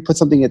 Let me put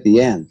something at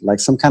the end, like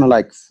some kind of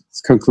like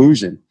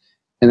conclusion.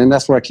 And then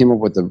that's where I came up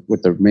with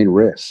the main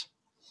riff.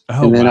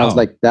 Oh, and then I was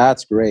like,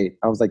 that's great.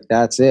 I was like,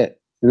 that's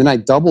it. And then I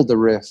doubled the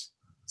riff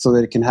so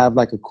that it can have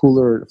like a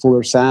cooler,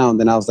 fuller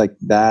sound. And I was like,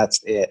 that's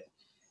it.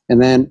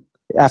 And then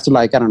after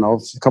like, I don't know,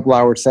 a couple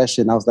hour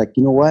session, I was like,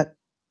 you know what?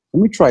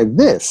 Let me try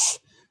this.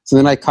 So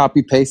then I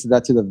copy pasted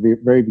that to the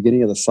very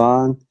beginning of the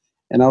song.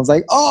 And I was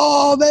like,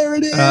 oh, there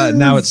it is.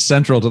 Now it's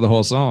central to the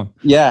whole song.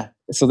 Yeah.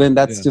 So then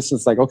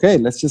it's like, okay,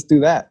 let's just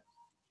do that.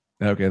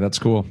 Okay, that's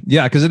cool.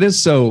 Yeah, because it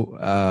is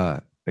so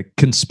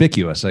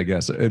conspicuous, I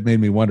guess. It made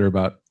me wonder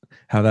about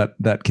how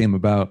that came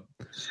about.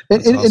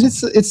 And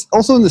it's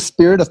also in the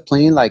spirit of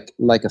playing like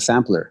a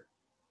sampler,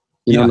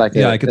 like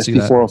a I could see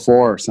that. SP404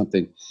 or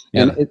something,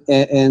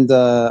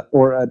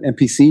 or an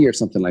MPC or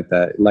something like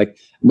that, like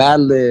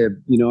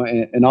Madlib,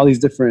 and all these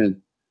different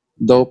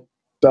dope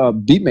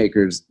beat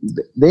makers.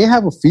 They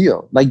have a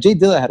feel. Like Jay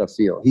Dilla had a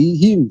feel.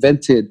 He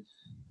invented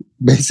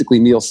basically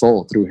neo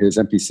soul through his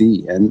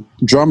MPC, and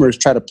drummers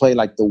try to play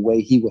like the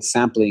way he was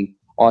sampling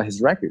all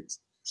his records.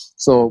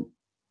 So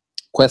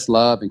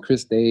Questlove and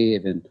Chris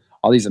Dave and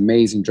all these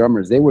amazing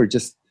drummers, they were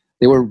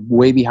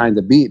way behind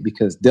the beat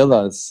because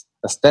Dilla's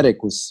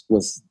aesthetic was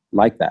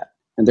like that,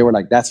 and they were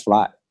like, that's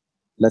fly,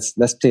 let's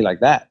play like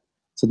that.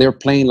 So they were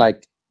playing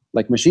like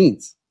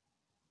machines,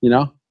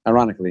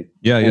 ironically.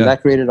 And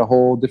that created a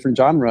whole different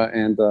genre,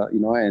 and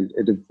and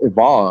it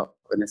evolved,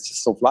 and it's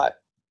just so fly.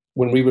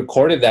 When we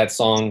recorded that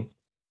song,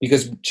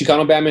 because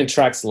Chicano Batman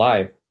tracks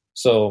live,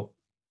 so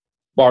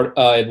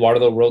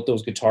Eduardo wrote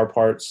those guitar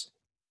parts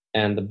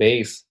and the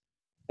bass,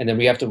 and then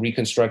we have to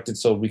reconstruct it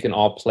so we can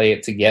all play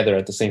it together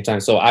at the same time.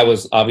 So I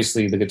was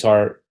obviously the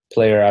guitar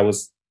player. I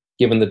was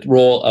given the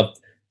role of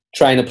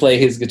trying to play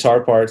his guitar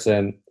parts,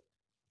 and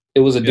it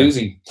was a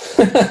doozy.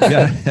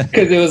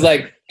 Because it was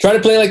like, try to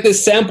play like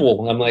this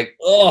sample. I'm like,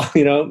 I'm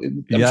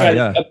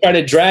trying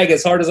to drag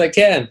as hard as I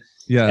can.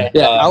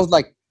 I was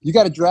like, you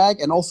got to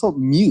drag and also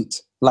mute,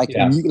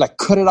 mute, like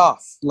cut it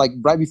off, like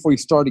right before you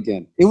start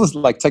again. It was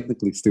like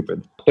technically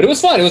stupid, but it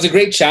was fun. It was a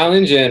great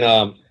challenge, and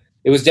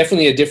it was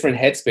definitely a different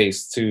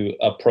headspace to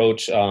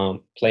approach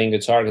playing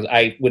guitar, because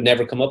I would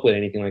never come up with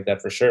anything like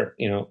that for sure.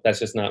 That's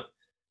just not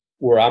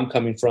where I'm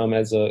coming from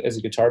as a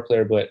guitar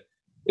player. But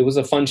it was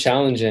a fun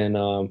challenge, and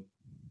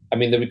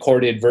the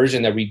recorded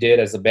version that we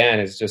did as a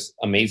band is just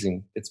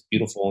amazing. It's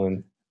beautiful,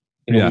 and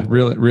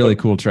really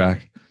cool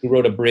track. We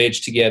wrote a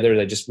bridge together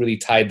that just really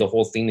tied the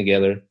whole thing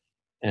together,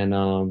 and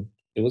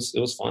it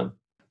was fun.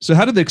 So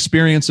how did the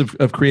experience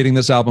of creating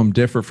this album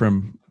differ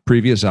from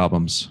previous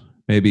albums?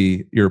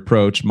 Maybe your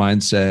approach,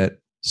 mindset,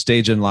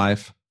 stage in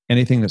life,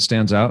 anything that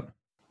stands out?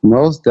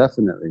 Most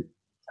definitely.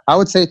 I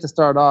would say to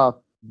start off,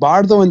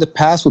 Bardo in the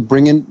past would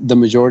bring in the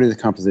majority of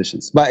the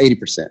compositions, about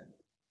 80%.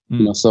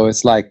 You know, so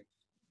it's like,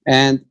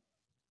 and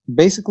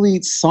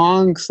basically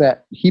songs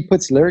that he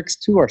puts lyrics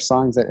to are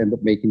songs that end up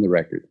making the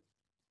record.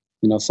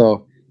 You know,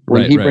 so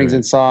when he brings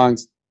in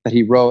songs that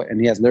he wrote and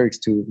he has lyrics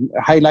to,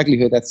 high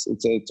likelihood it's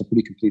a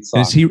pretty complete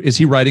song. Is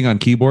he writing on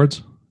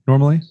keyboards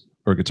normally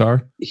or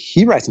guitar?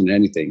 He writes on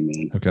anything,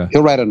 man. Okay,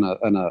 he'll write on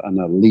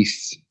a leaf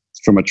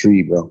from a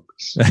tree, bro,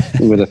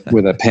 with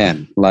a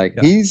pen. Like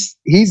he's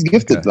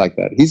gifted like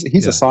that.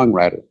 He's a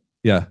songwriter.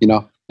 Yeah, you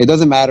know, it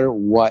doesn't matter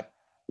what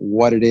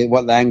it is,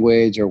 what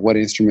language or what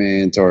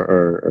instrument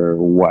or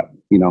what,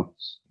 you know.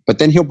 But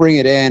then he'll bring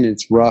it in and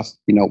it's rough.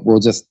 You know, we'll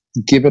just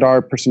give it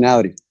our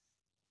personality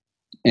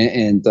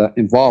and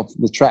involve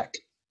the track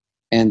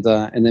and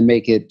then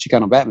make it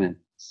Chicano Batman.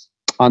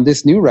 On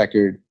this new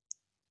record,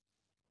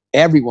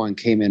 everyone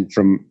came in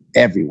from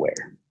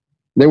everywhere.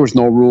 There was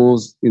no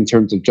rules in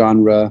terms of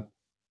genre,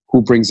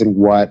 who brings in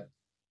what.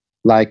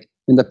 Like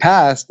in the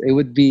past, it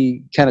would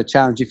be kind of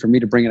challenging for me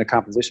to bring in a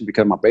composition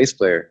because I'm a bass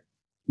player.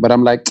 But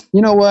I'm like,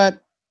 you know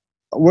what?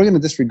 We're going to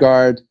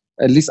disregard.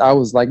 At least I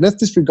was like, let's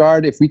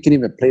disregard if we can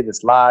even play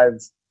this live.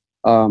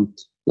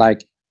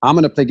 Like, I'm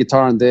going to play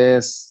guitar on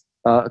this.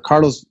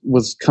 Carlos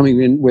was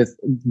coming in with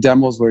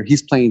demos where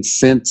he's playing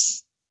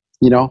synths,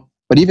 you know.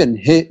 But even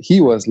he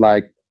was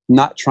like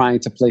not trying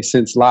to play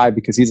synths live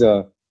because he's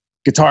a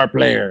guitar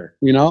player,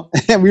 you know.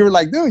 And we were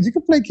like, dude, you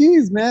can play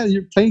keys, man.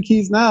 You're playing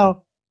keys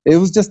now. It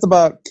was just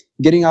about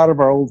getting out of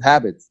our old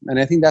habits. And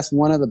I think that's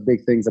one of the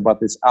big things about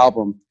this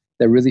album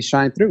that really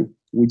shined through.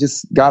 We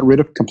just got rid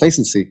of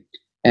complacency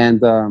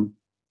and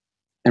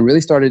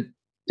really started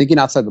thinking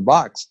outside the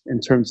box in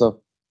terms of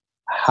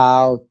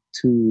how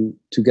to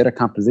get a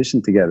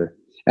composition together,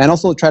 and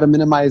also try to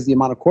minimize the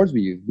amount of chords we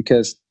use,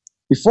 because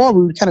before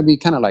we would kind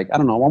of like, I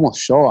don't know,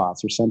 almost show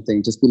offs or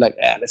something. Just be like,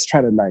 let's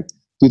try to like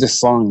do this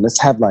song. Let's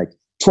have like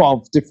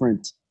 12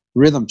 different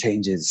rhythm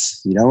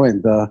changes, you know,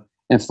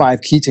 and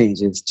 5 key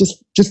changes,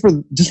 just for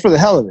the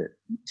hell of it,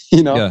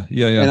 you know.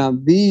 Yeah. And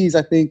on these,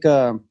 I think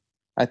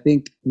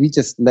we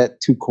just let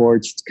 2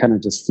 chords kind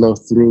of just flow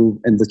through.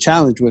 And the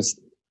challenge was,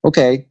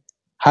 okay,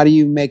 how do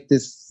you make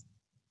this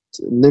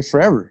live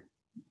forever?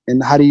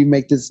 And how do you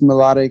make this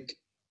melodic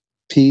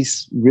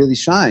piece really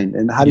shine?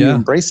 And how do you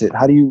embrace it?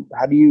 How do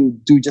you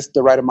do just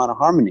the right amount of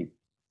harmony?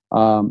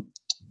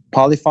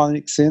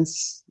 Polyphonic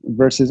synths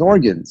versus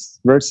organs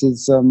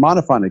versus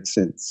monophonic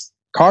synths.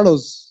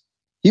 Carlos,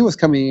 he was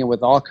coming in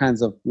with all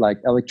kinds of like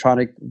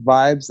electronic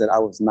vibes that I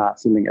was not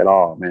feeling at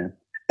all, man.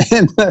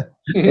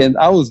 And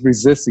I was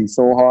resisting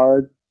so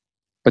hard,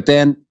 but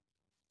then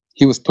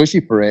he was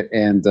pushy for it.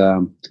 And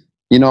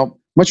you know,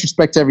 much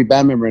respect to every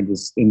band member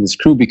in this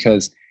crew,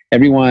 because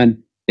everyone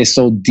is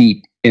so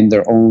deep in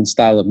their own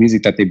style of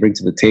music that they bring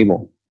to the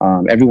table.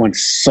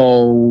 Everyone's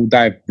so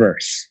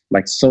diverse,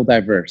 like so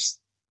diverse.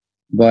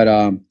 But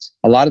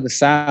a lot of the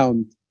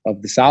sound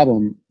of this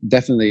album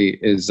definitely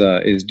is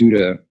due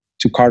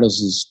to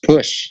Carlos's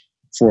push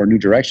for a new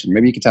direction.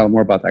 Maybe you can tell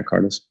more about that,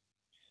 Carlos.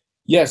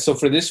 Yeah, so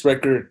for this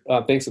record,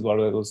 thanks,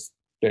 Eduardo. It was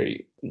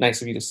very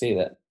nice of you to say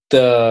that.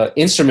 The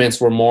instruments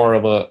were more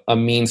of a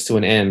means to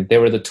an end. They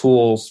were the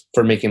tools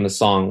for making the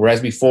song. Whereas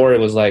before, it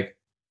was like,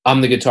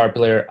 I'm the guitar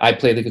player, I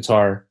play the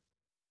guitar.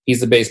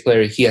 He's the bass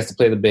player, he has to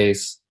play the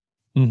bass.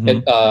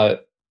 And,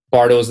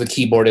 Bardo's the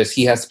keyboardist,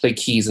 he has to play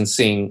keys and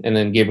sing, and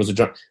then Gabriel's a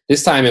drum.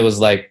 This time it was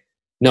like,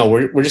 no,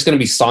 we're just going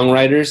to be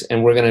songwriters,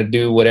 and we're going to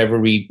do whatever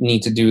we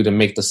need to do to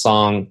make the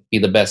song be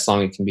the best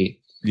song it can be.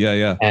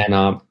 Yeah. And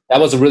that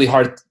was a really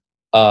hard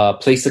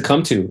place to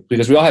come to,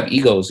 because we all have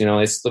egos, you know.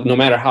 It's no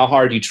matter how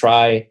hard you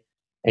try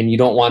and you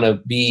don't want to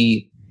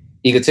be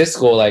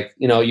egotistical, like,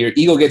 you know, your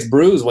ego gets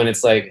bruised when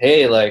it's like,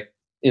 hey, like,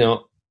 you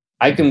know,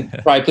 I can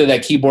probably play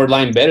that keyboard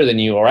line better than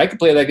you, or I could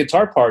play that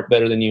guitar part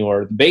better than you,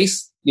 or the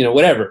bass, you know,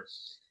 whatever.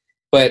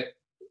 But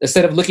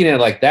instead of looking at it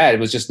like that, it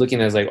was just looking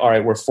at it as like, all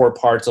right, we're 4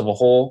 parts of a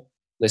whole.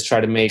 Let's try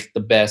to make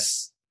the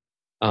best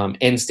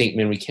end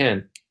statement we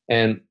can.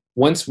 And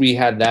once we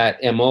had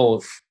that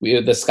MO,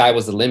 the sky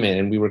was the limit,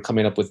 and we were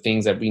coming up with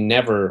things that we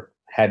never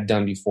had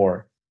done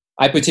before.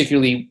 I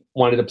particularly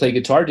wanted to play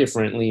guitar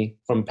differently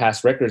from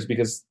past records,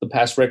 because the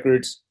past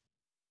records,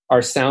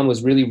 our sound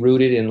was really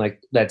rooted in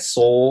like that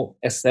soul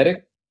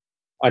aesthetic.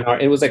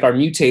 It was like our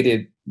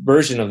mutated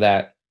version of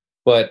that.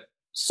 But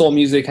soul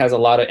music has a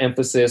lot of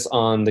emphasis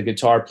on the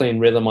guitar playing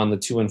rhythm on the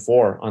 2 and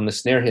 4, on the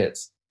snare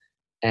hits.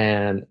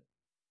 And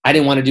I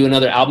didn't want to do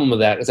another album of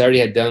that, because I already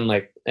had done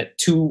like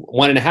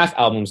 1.5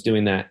 albums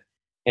doing that.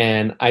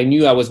 And I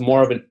knew I was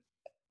more of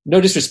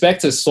no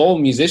disrespect to soul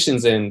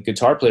musicians and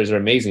guitar players are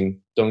amazing,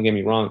 don't get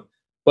me wrong.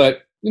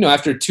 But, you know,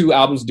 after 2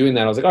 albums doing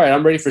that, I was like, all right,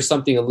 I'm ready for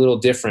something a little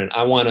different.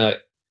 I want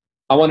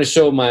to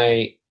show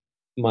my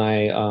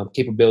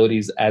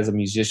capabilities as a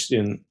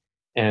musician,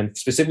 and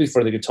specifically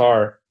for the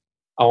guitar,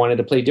 I wanted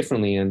to play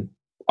differently. And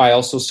I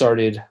also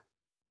started,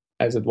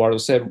 as Eduardo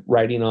said,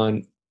 writing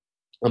on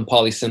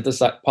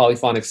polyphonic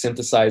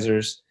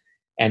synthesizers,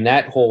 and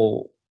that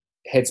whole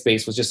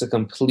headspace was just a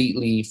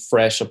completely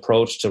fresh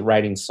approach to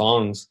writing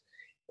songs,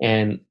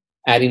 and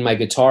adding my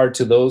guitar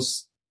to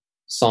those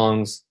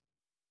songs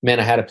meant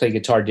I had to play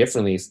guitar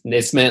differently.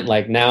 This meant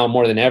like now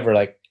more than ever,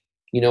 like,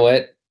 you know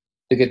what?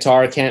 The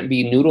guitar can't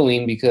be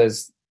noodling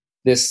because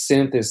this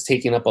synth is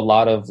taking up a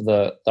lot of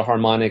the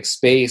harmonic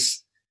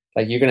space.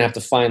 Like you're going to have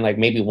to find like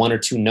maybe one or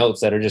two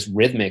notes that are just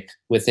rhythmic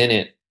within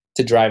it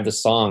to drive the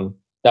song.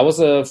 That was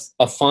a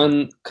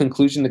fun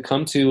conclusion to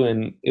come to.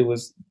 And it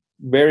was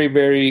very,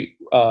 very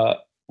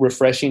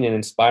refreshing and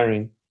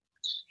inspiring.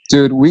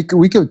 Dude, we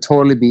could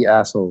totally be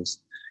assholes.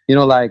 You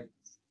know, like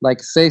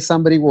say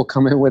somebody will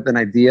come in with an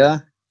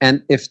idea,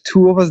 and if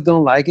two of us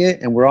don't like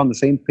it and we're on the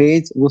same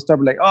page, we'll start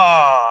be like,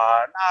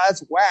 oh, no,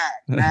 that's whack,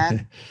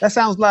 man. that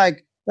sounds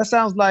like,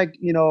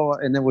 you know,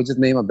 and then we'll just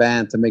name a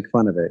band to make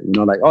fun of it. You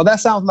know, like, oh, that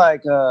sounds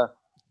like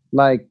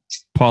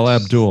Paul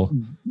Abdul.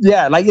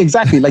 Yeah, like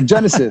exactly, like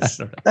Genesis.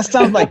 That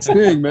sounds like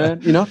Sting,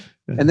 man, you know?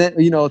 And then,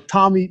 you know,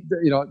 Tommy,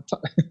 you know,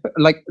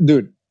 like,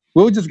 dude,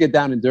 we'll just get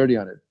down and dirty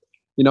on it,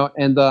 you know?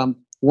 And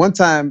one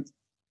time,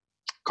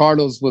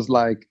 Carlos was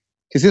like,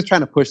 because he was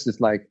trying to push this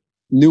like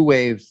new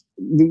wave,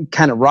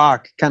 kind of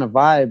rock kind of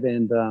vibe,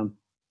 and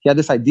he had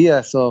this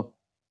idea. So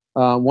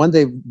one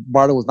day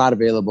Bardo was not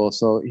available,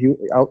 so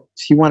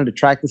he wanted to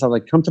track this. I was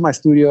like, come to my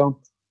studio,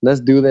 let's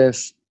do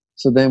this.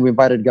 So then we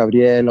invited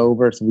Gabriel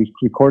over, so we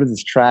recorded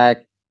this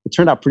track. It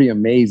turned out pretty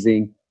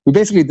amazing. We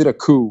basically did a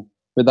coup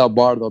without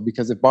Bardo,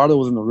 because if Bardo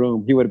was in the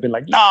room, he would have been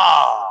like,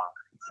 nah,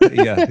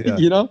 yeah.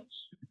 You know.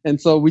 And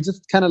so we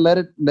just kind of let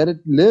it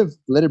live,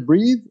 let it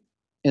breathe.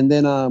 And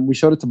then we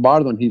showed it to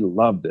Bardo, and he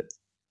loved it.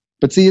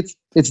 But see,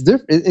 it's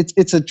different.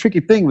 It's a tricky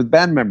thing with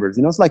band members.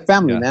 You know, it's like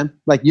family, man.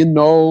 Like, you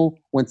know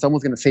when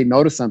someone's going to say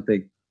no to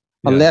something,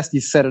 unless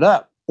you set it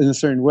up in a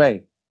certain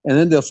way, and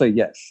then they'll say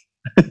yes.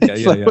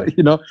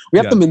 You know, we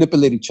have to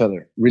manipulate each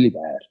other really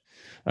bad.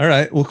 All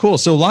right. Well, cool.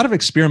 So a lot of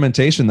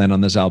experimentation then on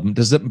this album.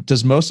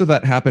 Does most of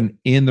that happen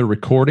in the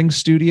recording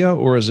studio,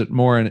 or is it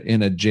more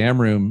in a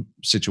jam room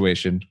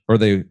situation? Or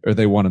are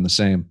they one and the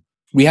same?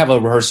 We have a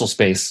rehearsal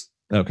space.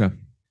 Okay.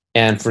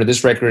 And for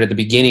this record, at the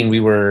beginning, we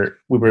were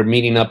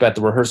meeting up at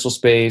the rehearsal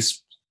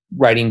space,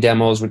 writing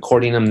demos,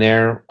 recording them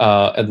there.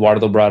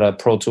 Eduardo brought a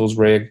Pro Tools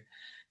rig,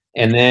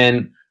 and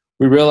then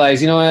we realized,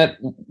 you know what,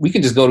 we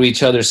can just go to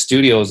each other's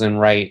studios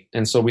and write.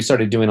 And so we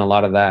started doing a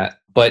lot of that.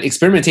 But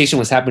experimentation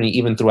was happening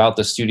even throughout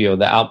the studio.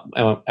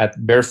 The at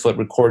Barefoot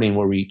Recording,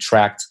 where we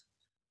tracked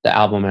the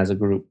album as a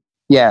group.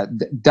 Yeah,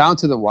 down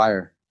to the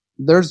wire.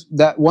 There's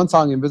that one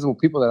song, "Invisible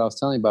People," that I was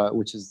telling you about,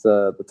 which is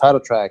the title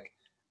track.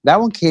 That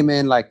one came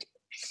in like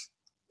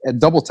at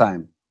double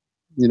time.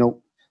 You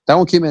know, that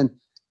one came in.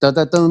 And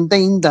then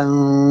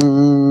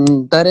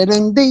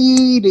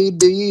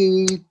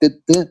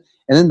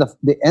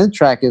the end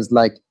track is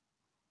like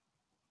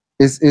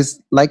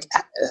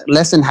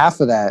less than half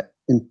of that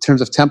in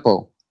terms of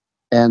tempo.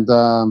 And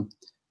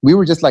we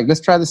were just like,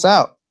 let's try this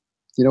out.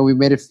 You know, we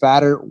made it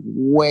fatter,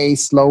 way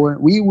slower.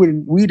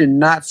 We did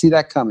not see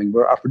that coming.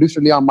 But our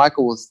producer Leon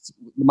Michaels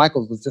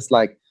was just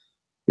like,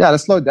 yeah,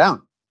 let's slow it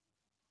down.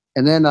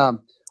 And then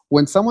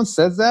when someone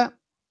says that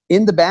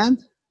in the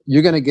band,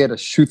 you're gonna get a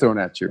shoe thrown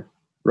at you,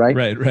 right?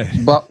 Right.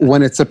 But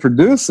when it's a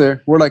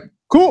producer, we're like,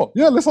 cool,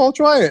 yeah, let's all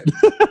try it.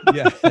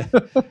 Yeah.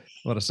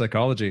 What a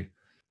psychology.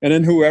 And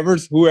then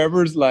whoever's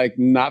like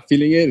not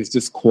feeling it is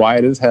just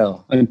quiet as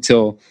hell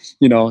until,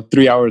 you know,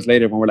 3 hours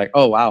later when we're like,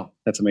 oh wow,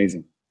 that's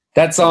amazing.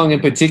 That song in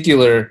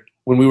particular,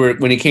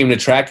 when he came to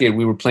track it,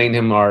 we were playing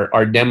him our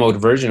demoed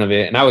version of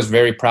it, and I was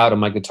very proud of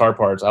my guitar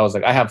parts. I was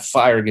like, I have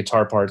fire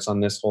guitar parts on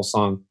this whole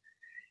song.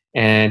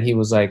 And he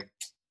was like,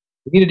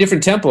 we need a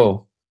different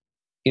tempo.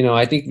 You know,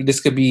 I think this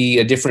could be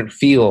a different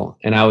feel.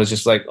 And I was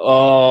just like,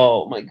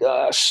 oh my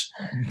gosh.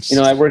 You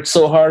know, I worked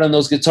so hard on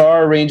those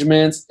guitar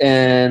arrangements,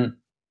 and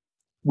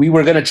we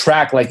were going to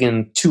track like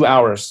in 2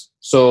 hours.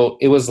 So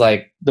it was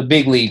like the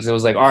big leagues. It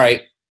was like, all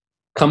right,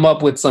 come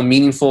up with some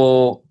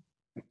meaningful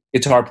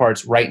guitar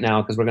parts right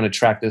now, because we're going to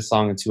track this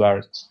song in 2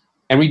 hours.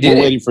 And we did it.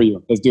 We're waiting for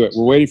you. Let's do it.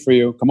 We're waiting for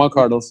you. Come on,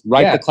 Carlos.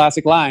 Write the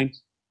classic line.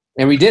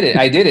 And we did it.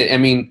 I did it. I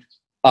mean,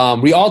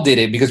 we all did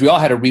it because we all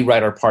had to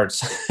rewrite our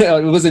parts.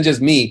 It wasn't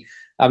just me.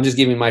 I'm just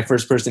giving my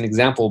first person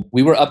example.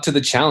 We were up to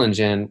the challenge,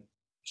 and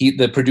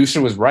the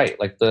producer was right.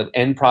 Like, the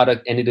end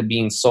product ended up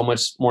being so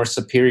much more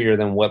superior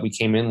than what we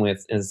came in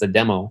with as the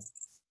demo.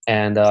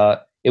 And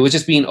it was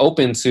just being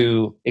open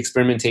to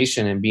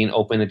experimentation and being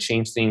open to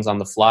change things on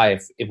the fly.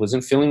 If it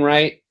wasn't feeling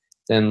right,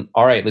 then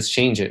all right, let's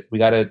change it. We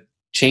got to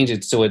change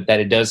it so that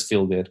it does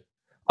feel good.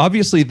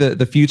 Obviously,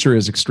 the future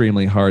is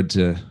extremely hard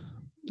to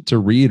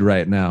read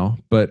right now,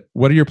 but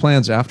what are your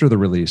plans after the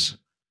release?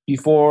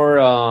 Before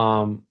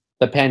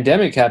the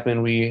pandemic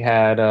happened, we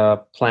had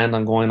planned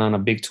on going on a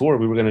big tour.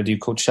 We were going to do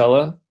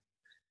Coachella. It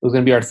was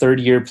going to be our third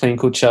year playing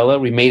Coachella.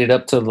 We made it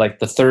up to like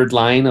the third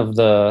line of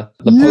the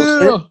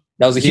poster.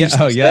 That was a huge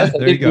success. Oh yeah,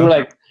 there you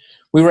go.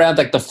 We were at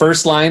like the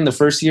first line the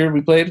first year we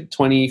played,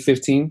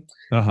 2015.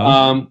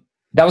 Uh-huh.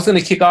 That was going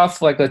to kick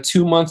off like a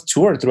 2-month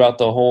tour throughout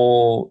the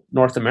whole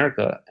North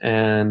America.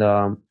 And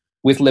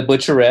with Les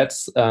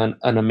Butcherettes,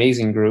 an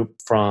amazing group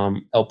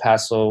from El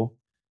Paso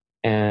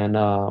and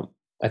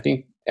I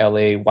think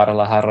LA,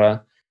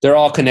 Guadalajara. they're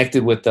all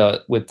connected with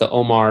the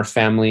Omar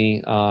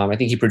family. I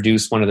think he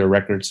produced one of their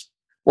records.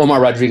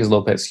 Omar Rodriguez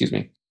Lopez, excuse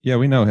me. Yeah,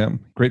 we know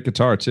him. Great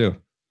guitar too.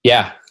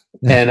 Yeah.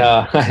 And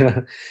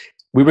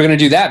we were going to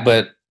do that,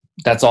 but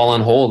that's all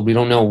on hold. We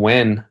don't know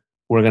when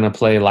we're going to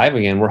play live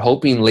again. We're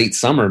hoping late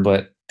summer,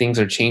 but things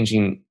are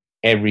changing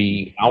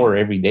every hour,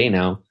 every day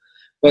now.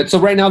 But so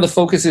right now the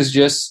focus is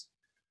just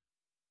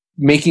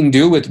making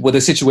do with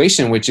the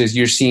situation, which is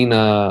you're seeing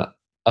a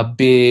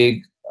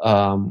big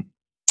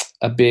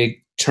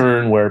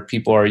turn where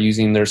people are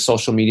using their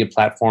social media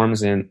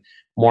platforms in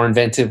more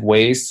inventive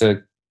ways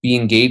to be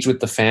engaged with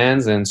the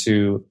fans and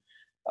to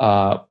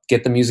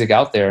get the music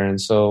out there. And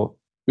so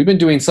we've been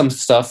doing some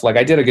stuff. Like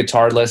I did a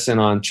guitar lesson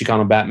on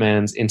Chicano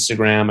Batman's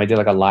Instagram. I did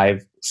like a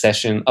live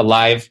session, a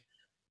live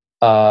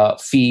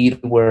feed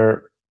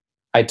where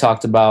I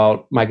talked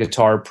about my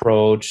guitar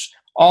approach,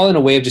 all in a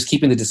way of just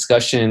keeping the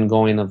discussion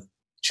going of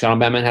Chicano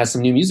Batman has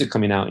some new music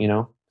coming out, you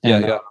know?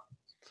 And,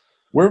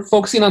 we're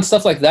focusing on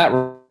stuff like that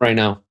right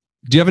now.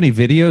 Do you have any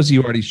videos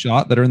you already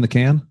shot that are in the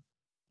can?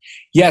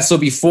 Yeah, so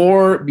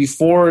before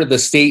the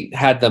state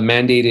had the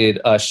mandated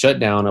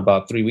shutdown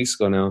about 3 weeks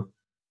ago now,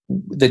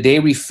 the day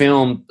we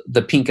filmed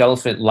the Pink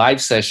Elephant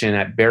live session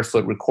at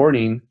Barefoot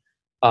Recording,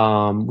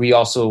 we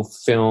also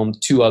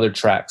filmed 2 other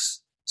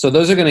tracks. So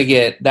those are going to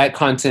get, that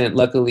content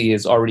luckily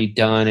is already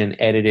done and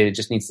edited. It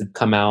just needs to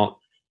come out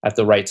at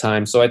the right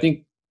time. So I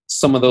think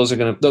some of those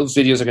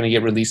videos are going to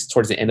get released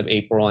towards the end of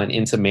April and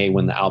into May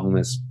when the album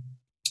is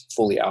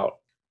fully out.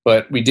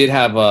 But we did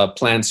have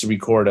plans to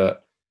record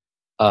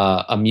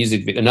another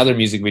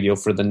music video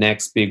for the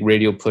next big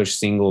radio push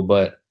single,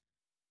 but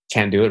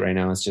can't do it right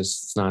now. It's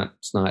just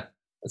it's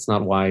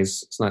not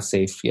wise. It's not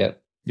safe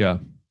yet. Yeah.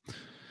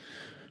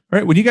 All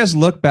right. When you guys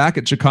look back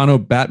at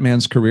Chicano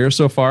Batman's career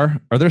so far,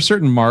 are there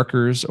certain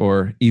markers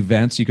or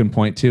events you can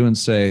point to and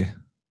say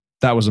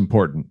that was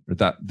important or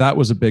that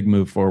was a big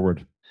move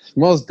forward?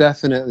 Most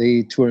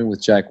definitely touring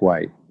with Jack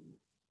White.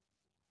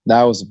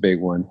 That was a big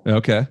one.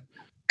 Okay.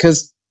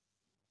 Because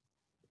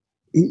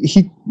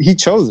he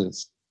chose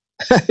us.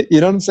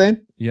 You know what I'm saying?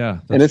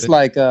 Yeah. And it's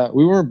like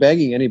we weren't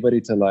begging anybody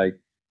to like.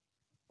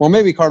 Well,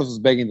 maybe Carlos was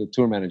begging the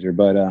tour manager,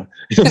 but you know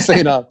what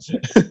I'm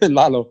saying?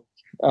 Lalo.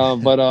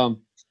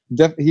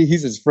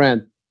 He's his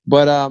friend.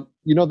 But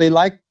you know, they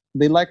like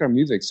our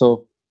music.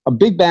 So a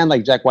big band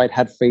like Jack White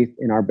had faith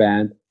in our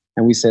band,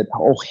 and we said,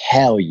 "Oh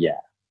hell yeah,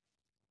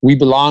 we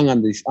belong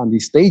on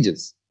these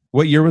stages."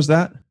 What year was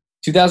that?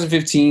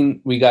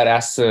 2015. We got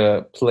asked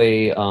to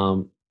play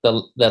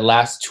the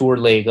last tour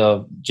leg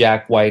of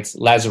Jack White's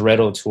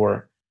Lazaretto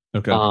tour.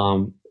 Okay.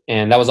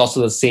 And that was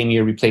also the same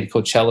year we played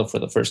Coachella for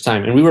the first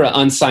time. And we were an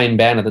unsigned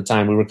band at the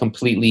time. We were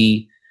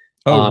completely...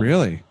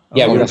 really?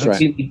 Yeah, we were that's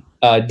completely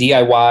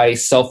DIY,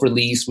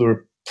 self-release. We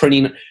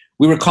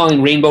were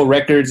calling Rainbow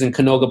Records in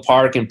Canoga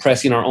Park and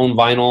pressing our own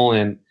vinyl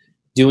and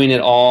doing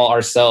it all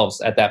ourselves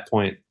at that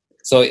point.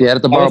 So yeah, I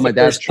had to borrow my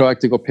dad's truck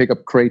to go pick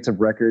up crates of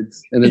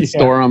records and then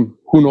store them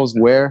who knows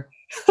where.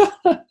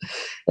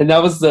 And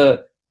that was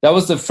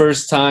the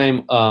first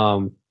time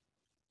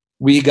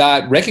we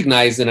got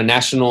recognized in a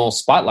national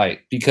spotlight,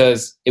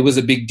 because it was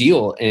a big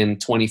deal in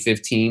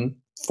 2015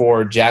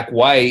 for Jack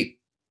White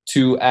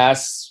to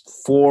ask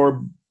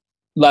for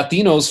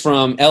Latinos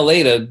from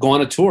LA to go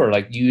on a tour.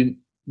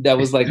 That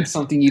was like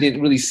something you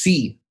didn't really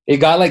see. It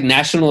got like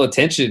national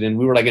attention, and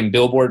we were like in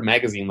Billboard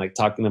magazine, like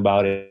talking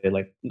about it,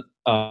 like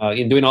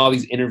and doing all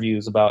these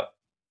interviews about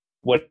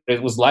what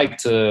it was like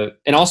to,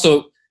 and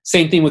also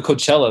same thing with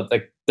Coachella.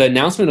 Like the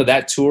announcement of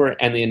that tour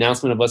and the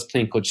announcement of us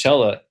playing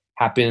Coachella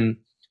happened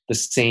the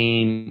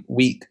same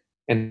week.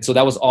 And so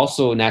that was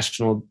also a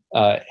national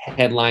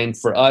headline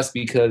for us,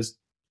 because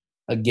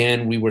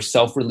again, we were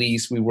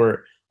self-released. We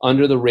were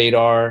under the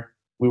radar.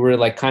 We were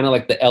like kind of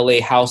like the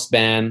LA house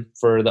band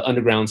for the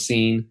underground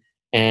scene.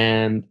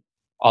 And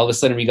all of a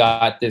sudden we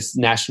got this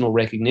national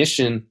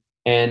recognition.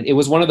 And it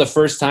was one of the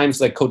first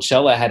times like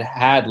Coachella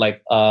had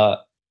like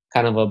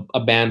kind of a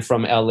band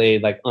from LA,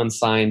 like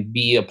unsigned,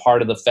 be a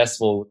part of the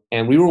festival.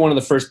 And we were one of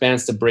the first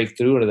bands to break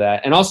through to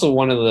that. And also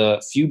one of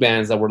the few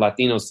bands that were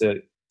Latinos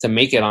to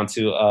make it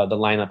onto the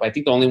lineup. I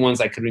think the only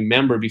ones I could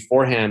remember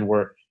beforehand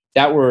were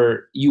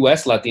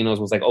US Latinos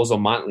was like Ozo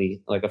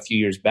Motley, like a few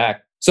years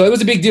back. So it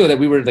was a big deal that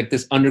we were like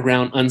this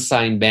underground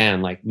unsigned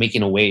band, like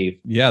making a wave.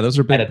 Yeah, those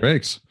are big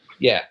breaks.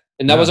 Yeah.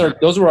 And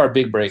those were our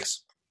big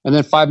breaks. And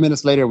then 5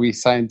 minutes later we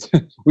signed,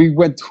 we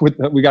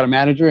got a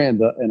manager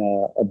and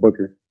a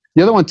booker.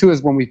 The other one too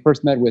is when we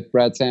first met with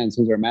Brad Sands,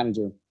 who's our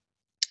manager.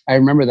 I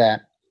remember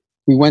that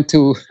we went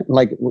to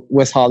like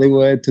West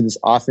Hollywood to this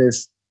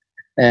office,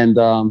 and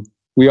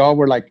we all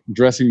were like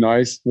dressing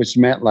nice, which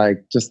meant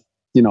like just,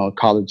 you know,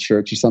 college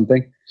shirts or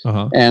something.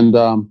 Uh-huh. And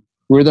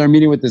we were there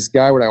meeting with this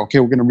guy. We're like, okay,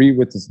 we're going to meet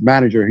with this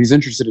manager. He's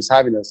interested in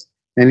having us.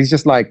 And he's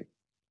just like,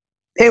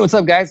 hey, what's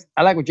up, guys?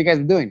 I like what you guys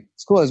are doing.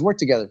 It's cool. Let's work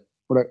together.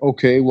 We're like,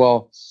 okay,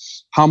 well,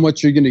 how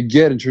much are you going to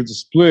get in terms of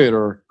split?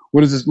 Or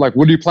what is this like?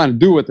 What do you plan to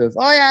do with this?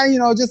 Oh, yeah, you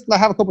know, just like,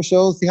 have a couple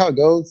shows, see how it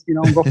goes, you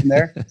know, and go from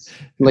there.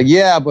 Like,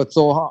 yeah, but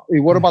so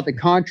what about the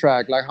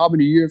contract? Like, how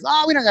many years?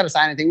 Oh, we don't got to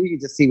sign anything. We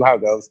can just see how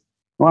it goes.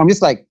 Well, I'm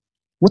just like,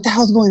 what the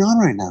hell's going on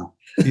right now?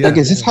 Yeah. Like,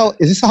 is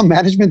this how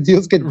management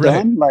deals get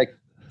done? Like,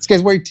 this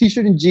guy's wearing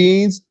t-shirt and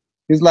jeans.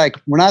 He's like,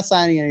 we're not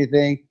signing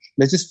anything.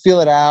 Let's just feel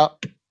it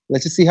out.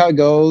 Let's just see how it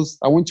goes.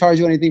 I won't charge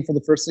you anything for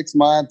the first 6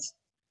 months,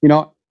 you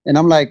know? And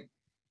I'm like,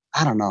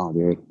 I don't know,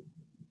 dude.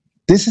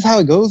 This is how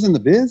it goes in the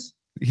biz.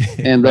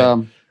 And,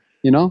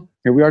 you know,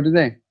 here we are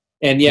today.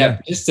 And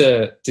just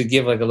to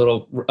give like a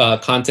little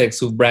context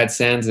who Brad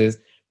Sands is.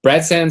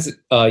 Brad Sands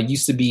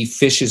used to be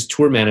Fish's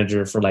tour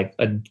manager for like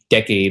a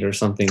decade or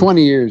something.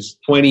 20 years.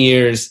 20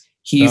 years.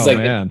 He's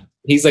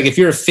he's like, if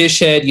you're a Fish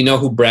head, you know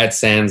who Brad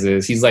Sands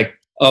is. He's like,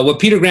 what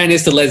Peter Grant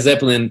is to Led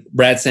Zeppelin,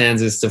 Brad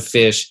Sands is to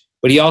Fish.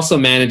 But he also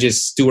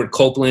manages Stuart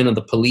Copeland of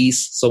the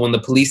Police. So when the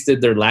Police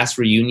did their last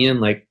reunion,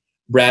 like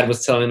Brad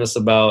was telling us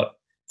about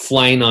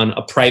flying on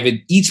a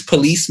private, each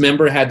Police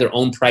member had their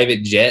own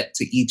private jet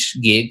to each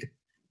gig.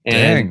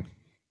 And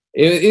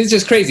it's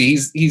just crazy.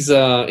 He's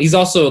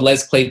also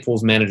Les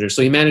Claypool's manager.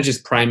 So he manages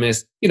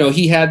Primus. You know,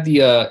 he had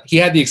the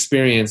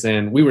experience,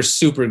 and we were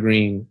super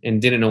green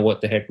and didn't know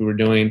what the heck we were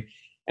doing.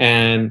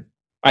 And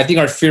I think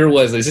our fear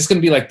was, is this going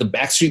to be like the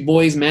Backstreet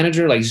Boys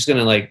manager? Like, he's just going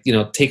to like, you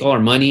know, take all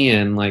our money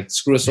and like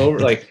screw us over.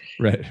 Like,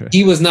 right.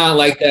 He was not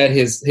like that.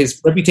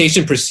 His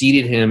reputation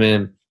preceded him,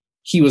 and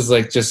he was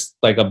like just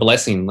like a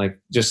blessing, like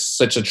just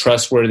such a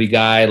trustworthy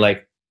guy.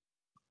 Like,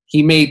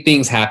 he made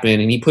things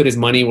happen, and he put his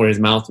money where his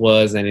mouth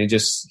was, and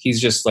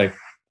he's just like,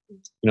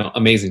 you know,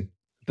 amazing.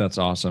 That's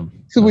awesome.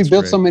 Because we've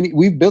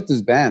built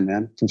this band,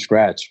 man, from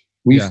scratch.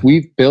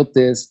 We've built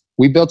this.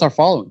 We built our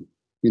following,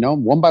 you know,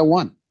 one by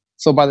one.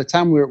 So by the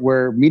time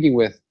we're meeting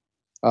with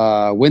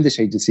Windish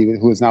Agency,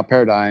 who is now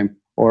Paradigm,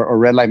 or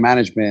Red Light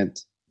Management,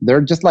 they're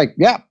just like,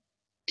 yeah,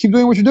 keep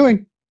doing what you're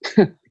doing.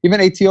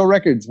 Even ATO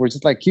Records, we're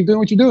just like, keep doing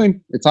what you're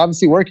doing. It's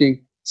obviously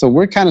working. So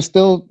we're kind of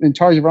still in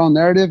charge of our own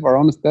narrative, our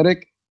own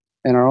aesthetic,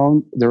 and our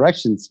own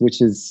directions,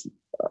 which is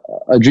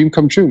a dream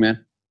come true,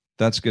 man.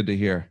 That's good to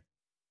hear.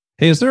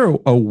 Hey, is there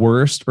a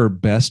worst or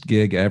best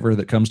gig ever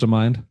that comes to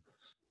mind?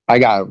 I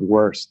got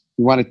worst.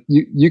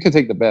 You can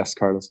take the best,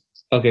 Carlos.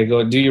 Okay,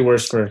 go do your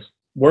worst first.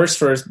 Worst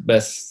first,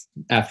 best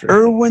after.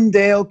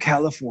 Irwindale,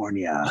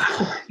 California.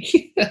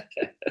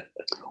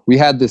 We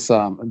had this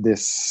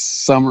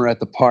summer at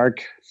the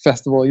park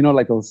festival, you know,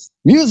 like those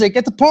music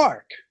at the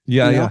park.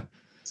 Yeah.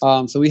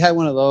 So we had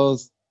one of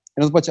those,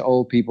 and it was a bunch of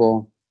old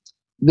people.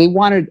 They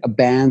wanted a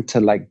band to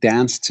like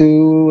dance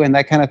to and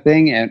that kind of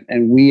thing,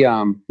 and we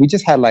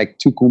just had like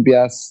 2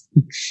 cumbias,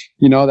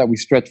 you know, that we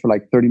stretched for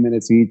like 30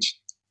 minutes each.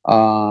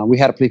 We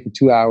had to play for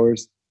 2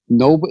 hours.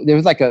 There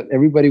was like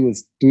everybody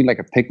was doing like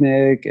a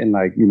picnic and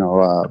like, you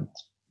know,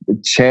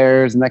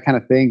 chairs and that kind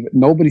of thing. But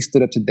nobody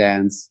stood up to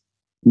dance.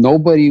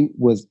 Nobody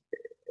was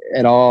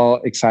at all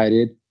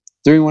excited.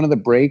 During one of the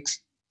breaks,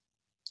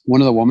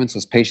 one of the women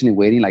was patiently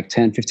waiting like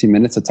 10, 15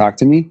 minutes to talk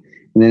to me.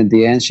 And then at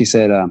the end, she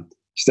said,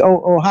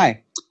 oh,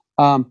 hi.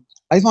 I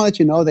just want to let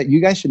you know that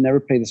you guys should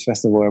never play this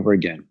festival ever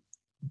again.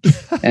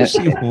 And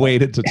she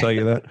waited to tell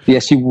you that? Yeah,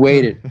 she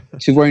waited.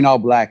 She was wearing all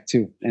black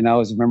too. And I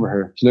always remember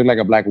her. She looked like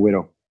a black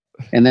widow.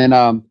 And then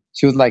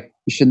she was like,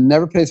 you should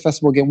never play this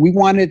festival again. We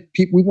want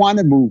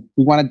to move.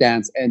 We want to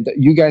dance. And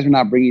you guys are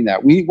not bringing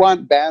that. We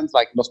want bands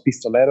like Los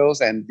Pistoleros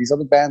and these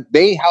other bands.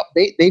 They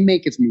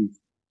make us move.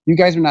 You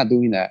guys are not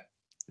doing that.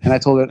 And I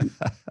told her,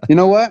 you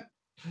know what?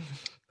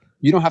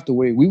 You don't have to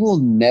worry. We will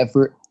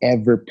never,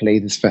 ever play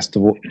this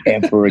festival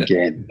ever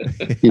again.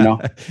 You know,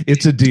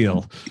 it's a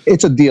deal.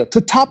 It's a deal. To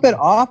top it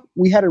off,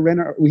 we had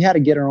to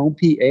get our own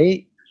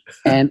PA.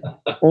 And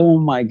oh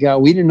my God,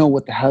 we didn't know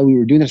what the hell we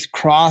were doing. There's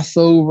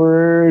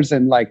crossovers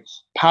and like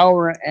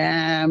power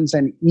amps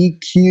and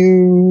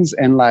EQs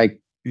and like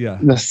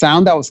the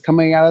sound that was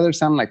coming out of there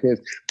sounded like this.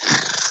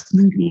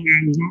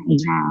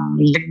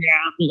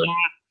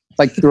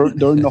 Like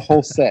during the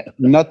whole set,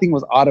 nothing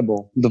was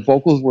audible. The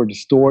vocals were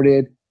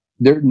distorted.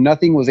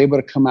 Nothing was able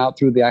to come out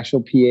through the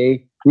actual PA. We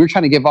were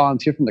trying to get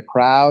volunteers from the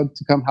crowd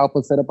to come help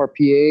us set up our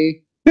PA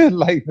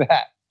like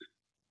that.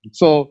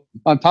 So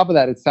on top of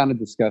that, it sounded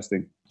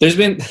disgusting. There's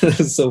been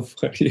so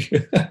funny.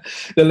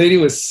 The lady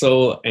was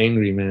so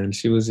angry, man.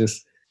 She was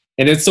just,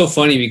 and it's so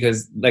funny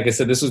because, like I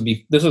said, that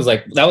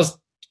was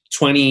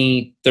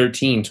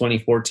 2013,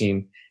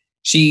 2014.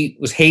 She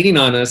was hating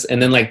on us,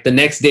 and then like the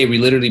next day, we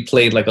literally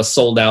played like a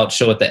sold out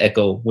show at the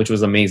Echo, which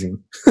was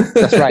amazing.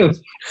 That's right.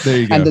 There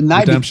you go. And the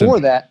night before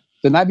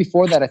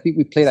that, I think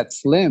we played at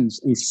Slim's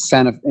in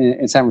San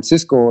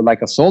Francisco,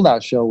 like a sold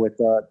out show with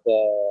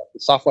the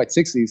Soft White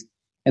 60s.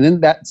 And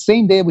then that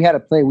same day we had to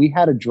play, we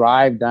had to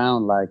drive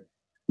down like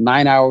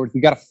 9 hours.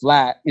 We got a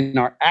flat in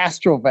our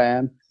Astro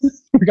van.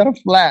 We got a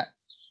flat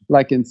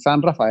like in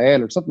San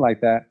Rafael or something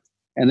like that.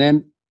 And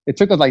then it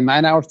took us like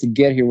 9 hours to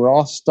get here. We're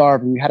all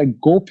starved. We had to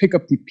go pick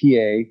up the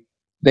PA,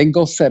 then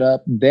go set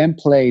up, then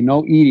play,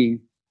 no eating.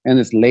 And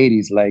this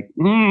lady's like,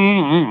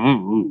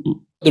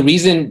 The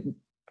reason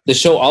the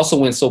show also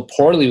went so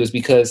poorly was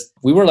because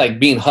we were like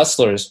being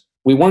hustlers.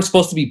 We weren't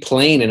supposed to be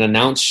playing an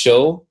announced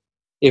show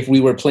if we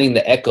were playing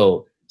the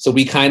Echo. So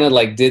we kind of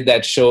like did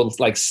that show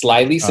like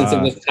slyly, since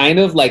it was kind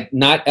of like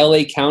not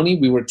LA County.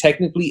 We were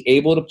technically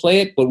able to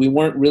play it, but we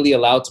weren't really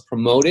allowed to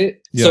promote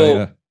it.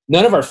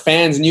 None of our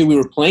fans knew we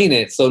were playing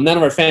it. So none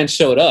of our fans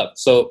showed up.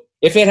 So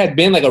if it had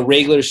been like a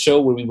regular show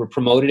where we were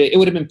promoted it, it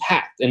would have been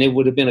packed and it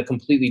would have been a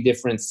completely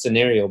different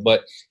scenario.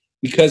 But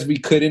because we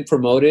couldn't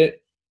promote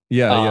it,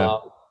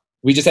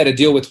 we just had to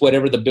deal with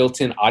whatever the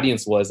built-in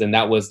audience was. And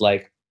that was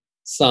like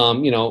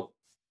some,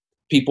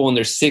 people in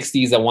their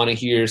 60s that want to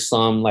hear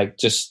some like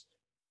just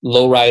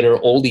lowrider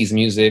oldies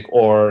music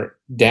or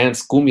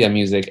dance cumbia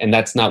music. And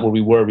that's not where we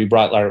were. We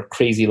brought our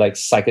crazy like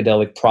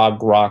psychedelic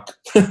prog rock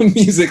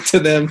music to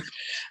them.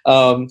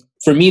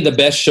 For me, the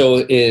best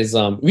show is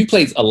we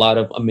played a lot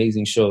of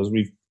amazing shows.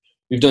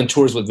 We've done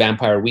tours with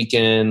Vampire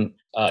Weekend,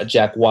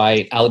 Jack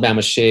White,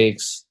 Alabama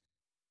Shakes,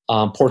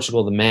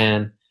 Portugal the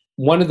Man.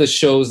 One of the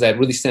shows that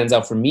really stands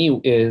out for me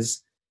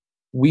is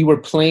we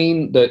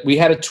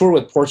had a tour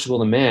with Portugal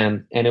the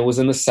Man, and it was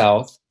in the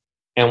South.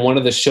 And one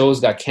of the shows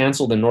got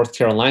canceled in North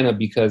Carolina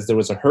because there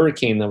was a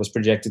hurricane that was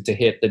projected to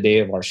hit the day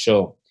of our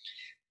show.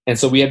 And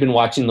so we had been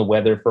watching the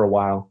weather for a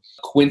while.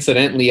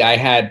 Coincidentally, I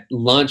had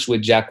lunch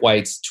with Jack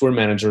White's tour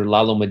manager,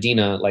 Lalo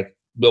Medina, like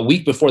the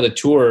week before the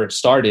tour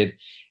started.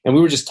 And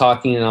we were just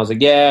talking, and I was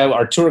like, yeah,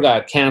 our tour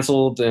got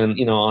canceled and,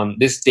 on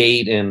this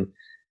date. And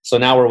so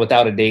now we're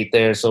without a date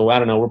there. So I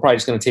don't know, we're probably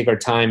just going to take our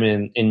time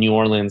in New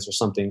Orleans or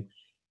something.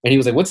 And he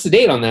was like, what's the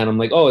date on that? I'm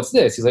like, oh, it's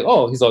this. He's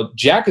like,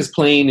 Jack is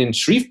playing in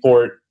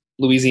Shreveport,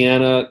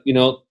 Louisiana,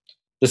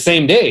 the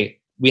same day.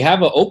 We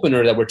have an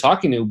opener that we're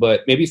talking to,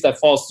 but maybe if that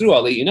falls through,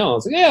 I'll let you know. I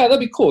was like, yeah, that'd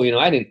be cool.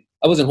 I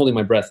wasn't holding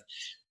my breath.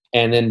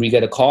 And then we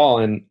get a call,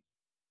 and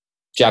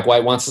Jack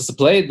White wants us to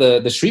play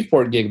the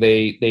Shreveport gig.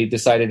 They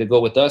decided to go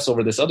with us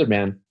over this other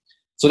band.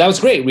 So that was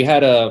great. We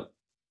had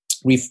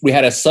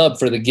a sub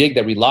for the gig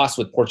that we lost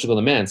with Portugal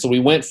the Man. So we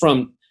went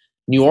from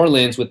New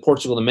Orleans with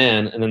Portugal the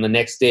Man, and then the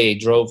next day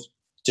drove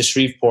to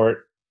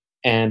Shreveport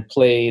and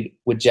played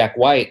with Jack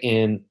White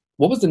in,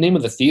 what was the name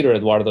of the theater,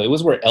 Eduardo? It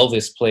was where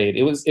Elvis played.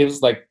 It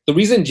was like, the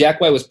reason Jack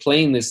White was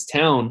playing this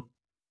town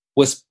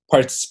was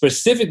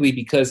specifically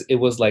because it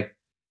was like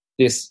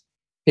this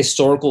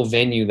historical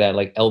venue that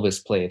like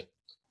Elvis played.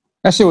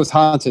 That shit was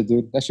haunted,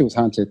 dude. That shit was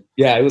haunted.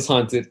 Yeah, it was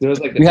haunted. There was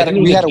like we had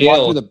to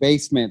walk through the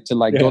basement to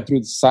like go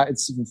through the side.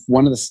 It's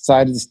one of the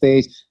side of the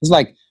stage. It's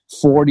like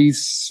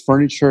 40s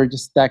furniture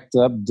just stacked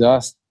up,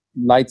 dust,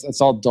 lights.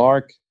 It's all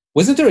dark.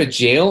 Wasn't there a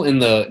jail in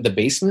the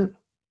basement?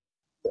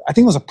 I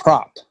think it was a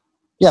prop.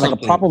 Yeah, like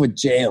a prop of a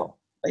jail.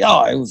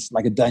 Like, it was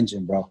like a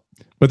dungeon, bro.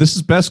 But this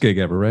is best gig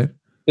ever, right?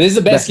 This is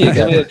the best gig.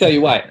 I'm going to tell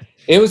you why.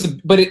 That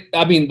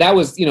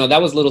was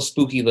a little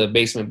spooky, the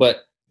basement,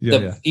 but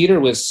the theater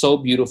was so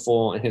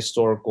beautiful and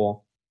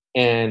historical.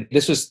 And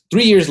this was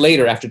 3 years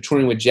later after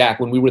touring with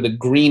Jack, when we were the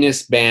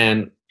greenest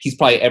band he's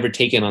probably ever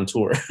taken on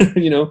tour.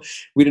 We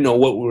didn't know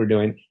what we were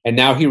doing. And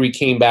now here we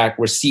came back.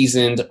 We're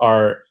seasoned.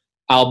 Our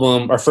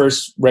album, our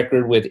first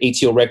record with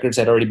ATO Records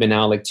had already been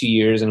out like 2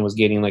 years and was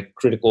getting like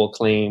critical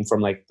acclaim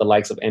from like the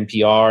likes of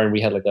NPR. And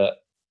we had like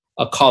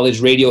a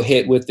college radio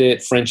hit with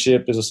it.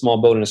 Friendship is a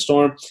Small Boat in a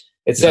Storm,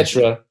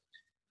 etc. Yeah.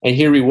 And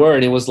here we were,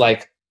 and it was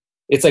like,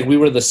 it's like we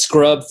were the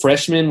scrub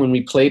freshmen when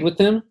we played with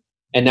him,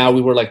 and now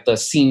we were like the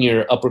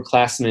senior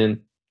upperclassmen,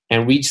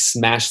 and we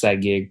smashed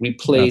that gig. We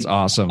played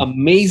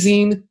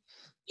amazing.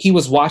 He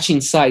was watching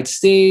side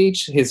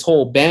stage. His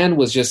whole band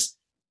was just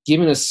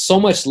giving us so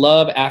much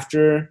love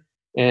after.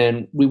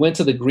 And we went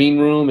to the green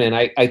room, and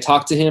I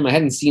talked to him. I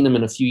hadn't seen him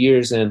in a few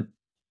years, and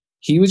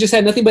he was just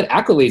had nothing but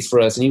accolades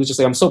for us. And he was just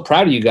like, I'm so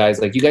proud of you guys.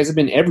 Like, you guys have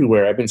been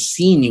everywhere. I've been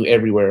seeing you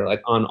everywhere,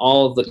 like on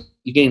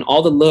you're getting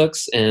all the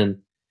looks. And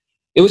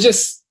it was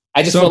just,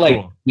 I just felt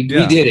cool. Like we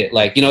did it.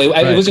 Like,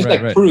 it was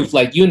just proof,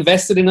 like you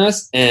invested in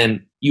us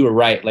and you were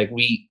right. Like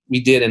we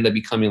did end up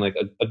becoming like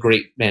a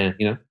great band,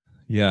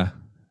 Yeah.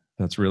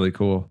 That's really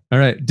cool. All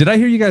right. Did I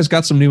hear you guys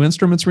got some new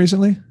instruments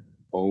recently?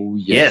 Oh,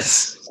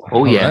 yes.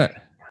 Oh, yeah. Right.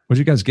 What'd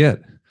you guys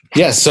get?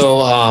 Yeah.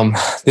 So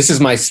this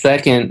is my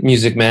second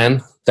Music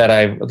Man that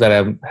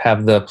I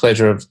have the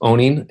pleasure of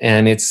owning.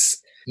 And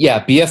it's,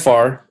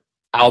 BFR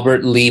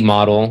Albert Lee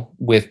model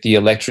with the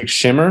electric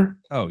shimmer.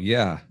 Oh,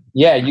 yeah.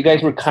 Yeah, you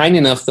guys were kind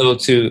enough, though,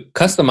 to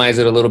customize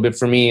it a little bit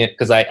for me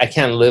because I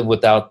can't live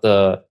without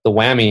the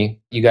whammy.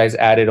 You guys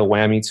added a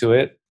whammy to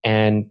it,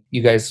 and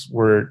you guys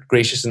were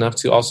gracious enough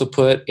to also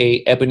put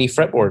a ebony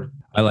fretboard.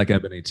 I like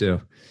ebony,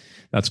 too.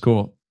 That's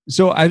cool.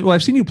 So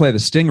I've seen you play the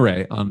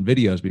Stingray on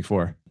videos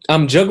before.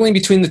 I'm juggling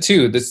between the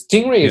two. The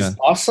Stingray is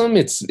awesome.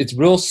 It's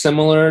real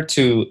similar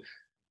to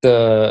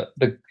the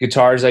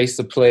guitars I used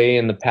to play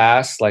in the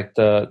past, like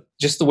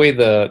just the way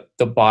the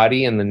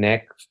body and the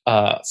neck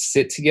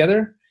sit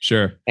together.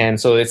 Sure. And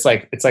so it's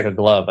like a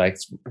glove, like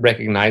it's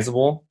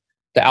recognizable.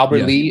 The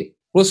Albert Lee,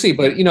 we'll see.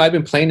 But I've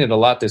been playing it a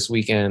lot this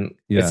weekend.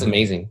 Yeah. It's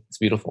amazing. It's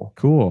beautiful.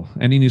 Cool.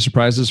 Any new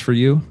surprises for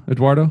you,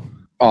 Eduardo?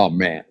 Oh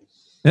man.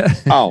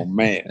 Oh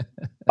man.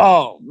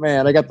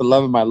 I got the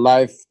love of my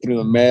life through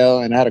the mail,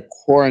 and I had to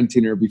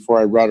quarantine her before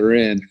I brought her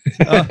in.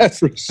 That's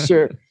for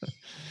sure.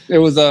 It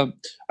was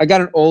I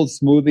got an old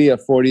smoothie, a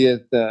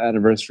 40th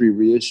anniversary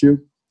reissue.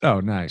 Oh,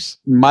 nice.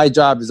 my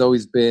job has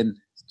always been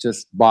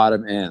just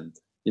bottom end,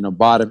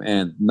 bottom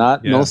end,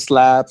 not no Yeah.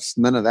 slaps,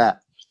 none of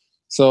that.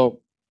 So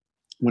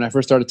when I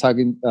first started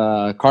talking,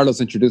 Carlos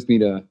introduced me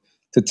to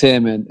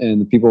Tim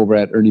and the people over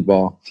at Ernie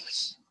Ball.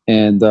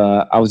 And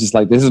I was just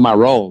like, this is my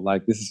role.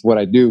 Like, this is what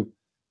I do.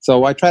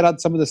 So I tried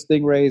out some of the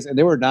Stingrays and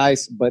they were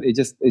nice, but it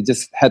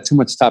just had too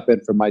much top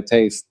end for my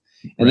taste.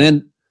 And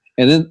Right.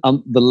 then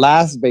the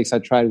last bass I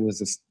tried was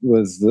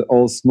the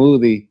old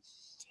Smoothie.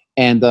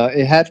 And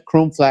it had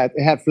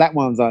it had flat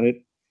ones on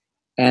it.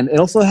 And it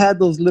also had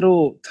those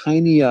little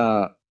tiny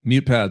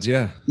Mute pads.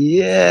 Yeah.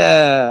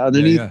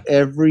 underneath Yeah.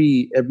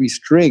 every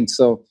string.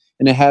 So,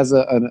 and it has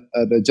an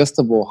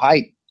adjustable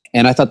height.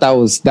 And I thought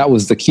that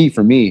was the key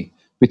for me,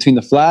 between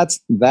the flats,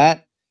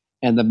 that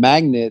and the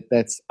magnet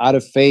that's out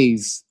of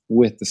phase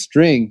with the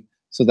string,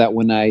 so that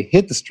when I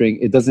hit the string,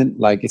 it doesn't,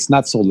 like, it's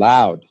not so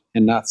loud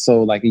and not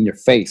so like in your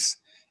face.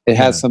 It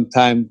has some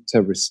time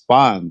to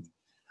respond.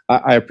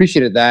 I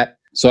appreciated that.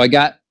 So I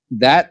got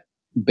that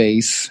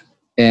bass.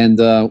 And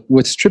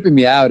what's tripping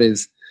me out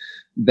is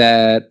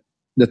that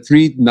the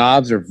three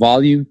knobs are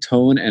volume,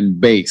 tone, and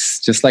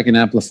bass, just like an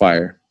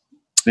amplifier.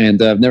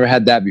 And I've never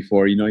had that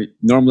before.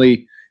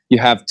 Normally you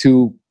have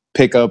two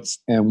pickups,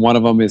 and one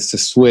of them is to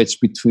switch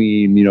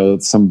between,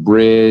 some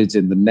bridge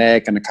and the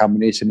neck and a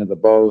combination of the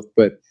both.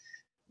 But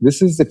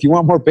this is, if you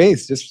want more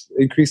bass, just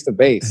increase the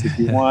bass. If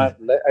you want,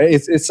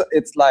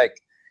 it's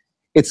like,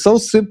 it's so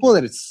simple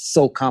that it's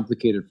so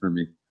complicated for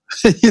me.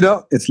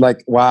 It's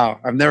like, wow,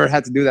 I've never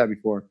had to do that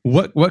before.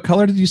 What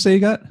color did you say you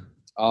got?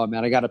 Oh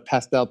man, I got a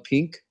pastel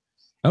pink.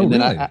 Oh, and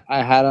then really?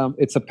 I had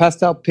it's a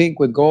pastel pink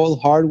with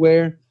gold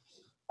hardware,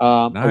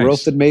 Nice. a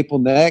roasted maple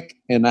neck,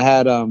 and I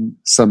had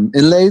some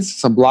inlays,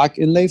 some block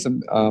inlays,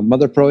 some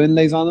Mother Pro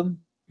inlays on them.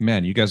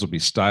 Man, you guys will be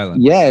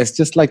styling. Yeah, it's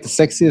just like the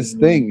sexiest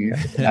thing.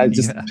 I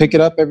just pick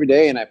it up every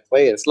day and I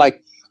play it. It's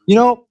like,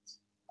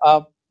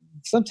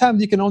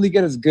 sometimes you can only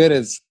get as good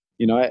as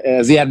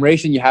the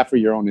admiration you have for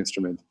your own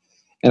instrument.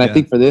 And I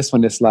think for this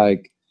one, it's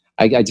like,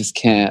 I just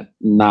can't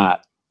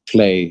not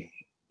play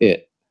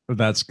it.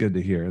 That's good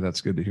to hear.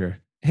 That's good to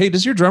hear. Hey,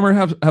 does your drummer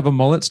have a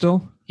mullet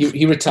still?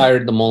 He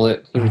retired the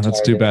mullet.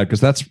 That's too bad, because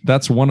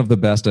that's one of the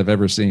best I've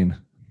ever seen.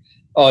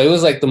 Oh, it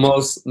was like the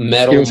most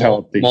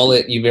metal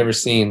mullet you've ever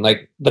seen.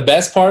 Like, the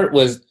best part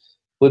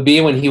would be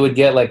when he would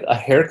get like a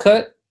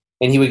haircut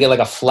and he would get like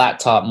a flat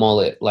top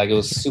mullet. Like, it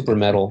was super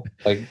metal.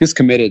 Like, he's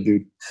committed,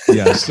 dude.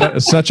 Yeah,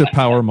 such a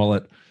power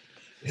mullet.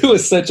 It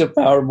was such a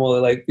power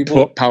mullet. Like,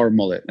 people power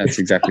mullet. That's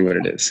exactly what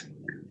it is.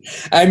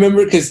 I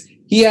remember, because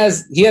he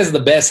has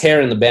the best hair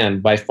in the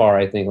band by far.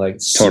 I think, like,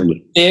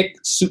 totally thick.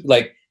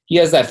 Like, he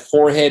has that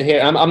forehead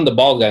hair. I'm the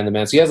bald guy in the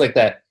band, so he has like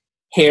that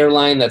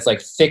hairline that's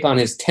like thick on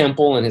his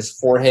temple and his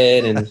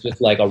forehead, and it's just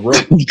like a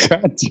rope.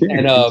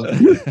 And no,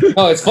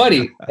 it's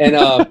funny. And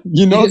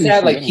he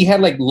had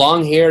like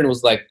long hair, and it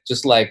was like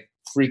just like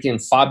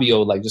freaking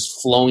Fabio, like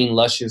just flowing,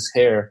 luscious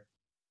hair.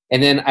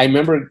 And then I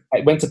remember I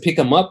went to pick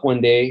him up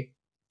one day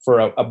for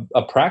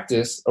a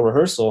practice, a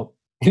rehearsal,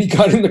 and he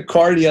got in the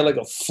car and he had like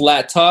a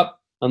flat top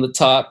on the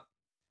top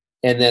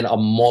and then a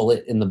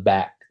mullet in the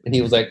back. And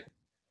he was like,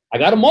 I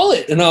got a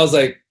mullet. And I was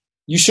like,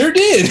 you sure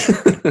did.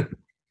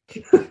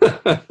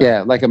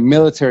 Yeah, like a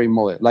military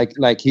mullet,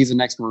 like he's an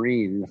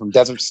ex-Marine from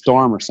Desert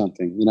Storm or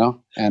something,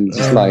 and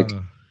just but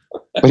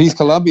he's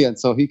Colombian,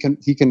 so he can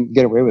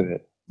get away with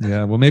it.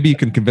 Yeah, well, maybe you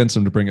can convince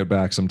him to bring it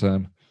back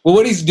sometime. Well,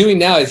 what he's doing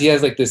now is he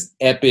has like this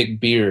epic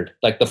beard,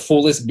 like the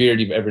fullest beard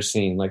you've ever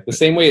seen. Like, the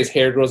same way his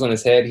hair grows on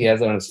his head, he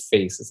has it on his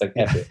face. It's like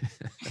epic.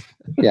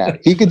 Yeah,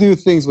 he could do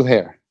things with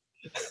hair.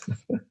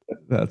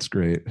 That's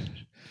great.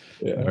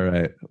 Yeah. All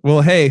right. Well,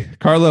 hey,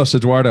 Carlos,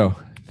 Eduardo,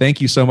 thank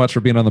you so much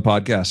for being on the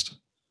podcast.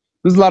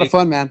 This was a lot of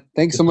fun, man.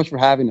 Thanks so much for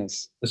having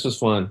us. This was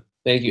fun.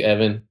 Thank you,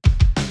 Evan.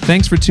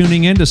 Thanks for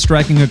tuning in to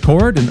Striking a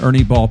Chord, an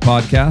Ernie Ball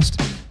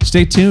podcast.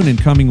 Stay tuned. In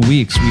coming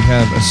weeks, we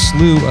have a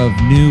slew of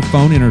new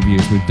phone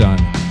interviews we've done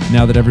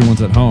now that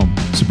everyone's at home.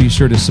 So be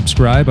sure to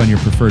subscribe on your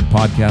preferred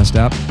podcast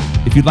app.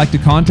 If you'd like to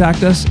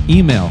contact us,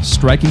 email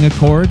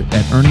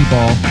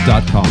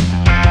strikingachord@ernieball.com.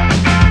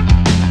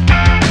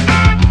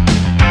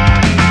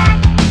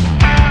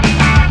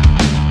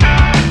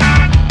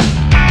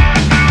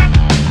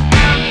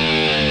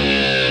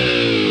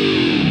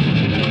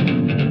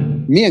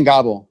 Me and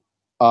Gabo,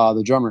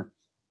 the drummer,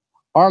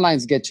 our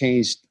lines get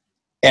changed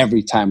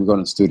every time we go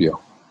to the studio,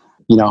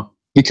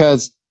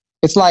 because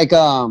it's like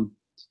you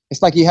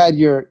had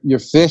your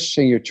fish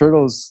and your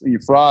turtles and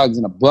your frogs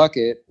in a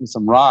bucket with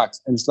some rocks,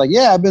 and it's like,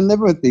 yeah, I've been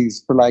living with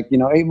these for 8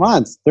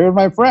 months. They're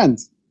my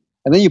friends,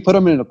 and then you put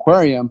them in an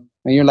aquarium,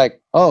 and you're like,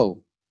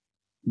 oh,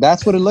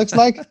 that's what it looks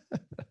like,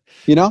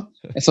 And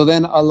so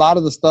then a lot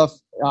of the stuff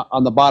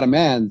on the bottom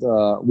end,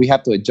 we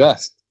have to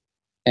adjust,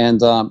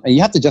 and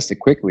you have to adjust it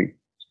quickly.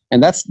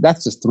 And that's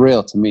just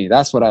thrill to me.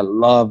 That's what I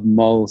love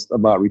most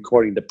about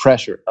recording, the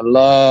pressure. I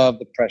love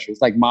the pressure.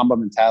 It's like Mamba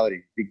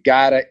mentality. You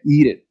gotta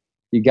eat it.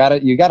 You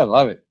gotta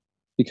love it,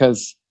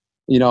 because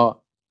they're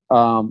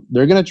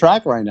gonna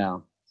track right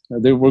now.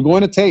 We're going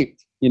to tape,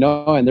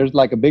 and there's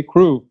like a big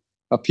crew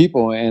of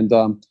people, and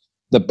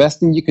the best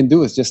thing you can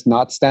do is just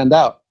not stand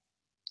out,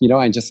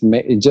 and just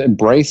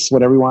embrace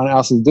what everyone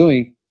else is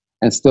doing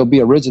and still be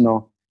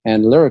original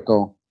and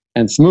lyrical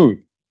and smooth,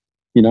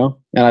 and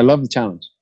I love the challenge.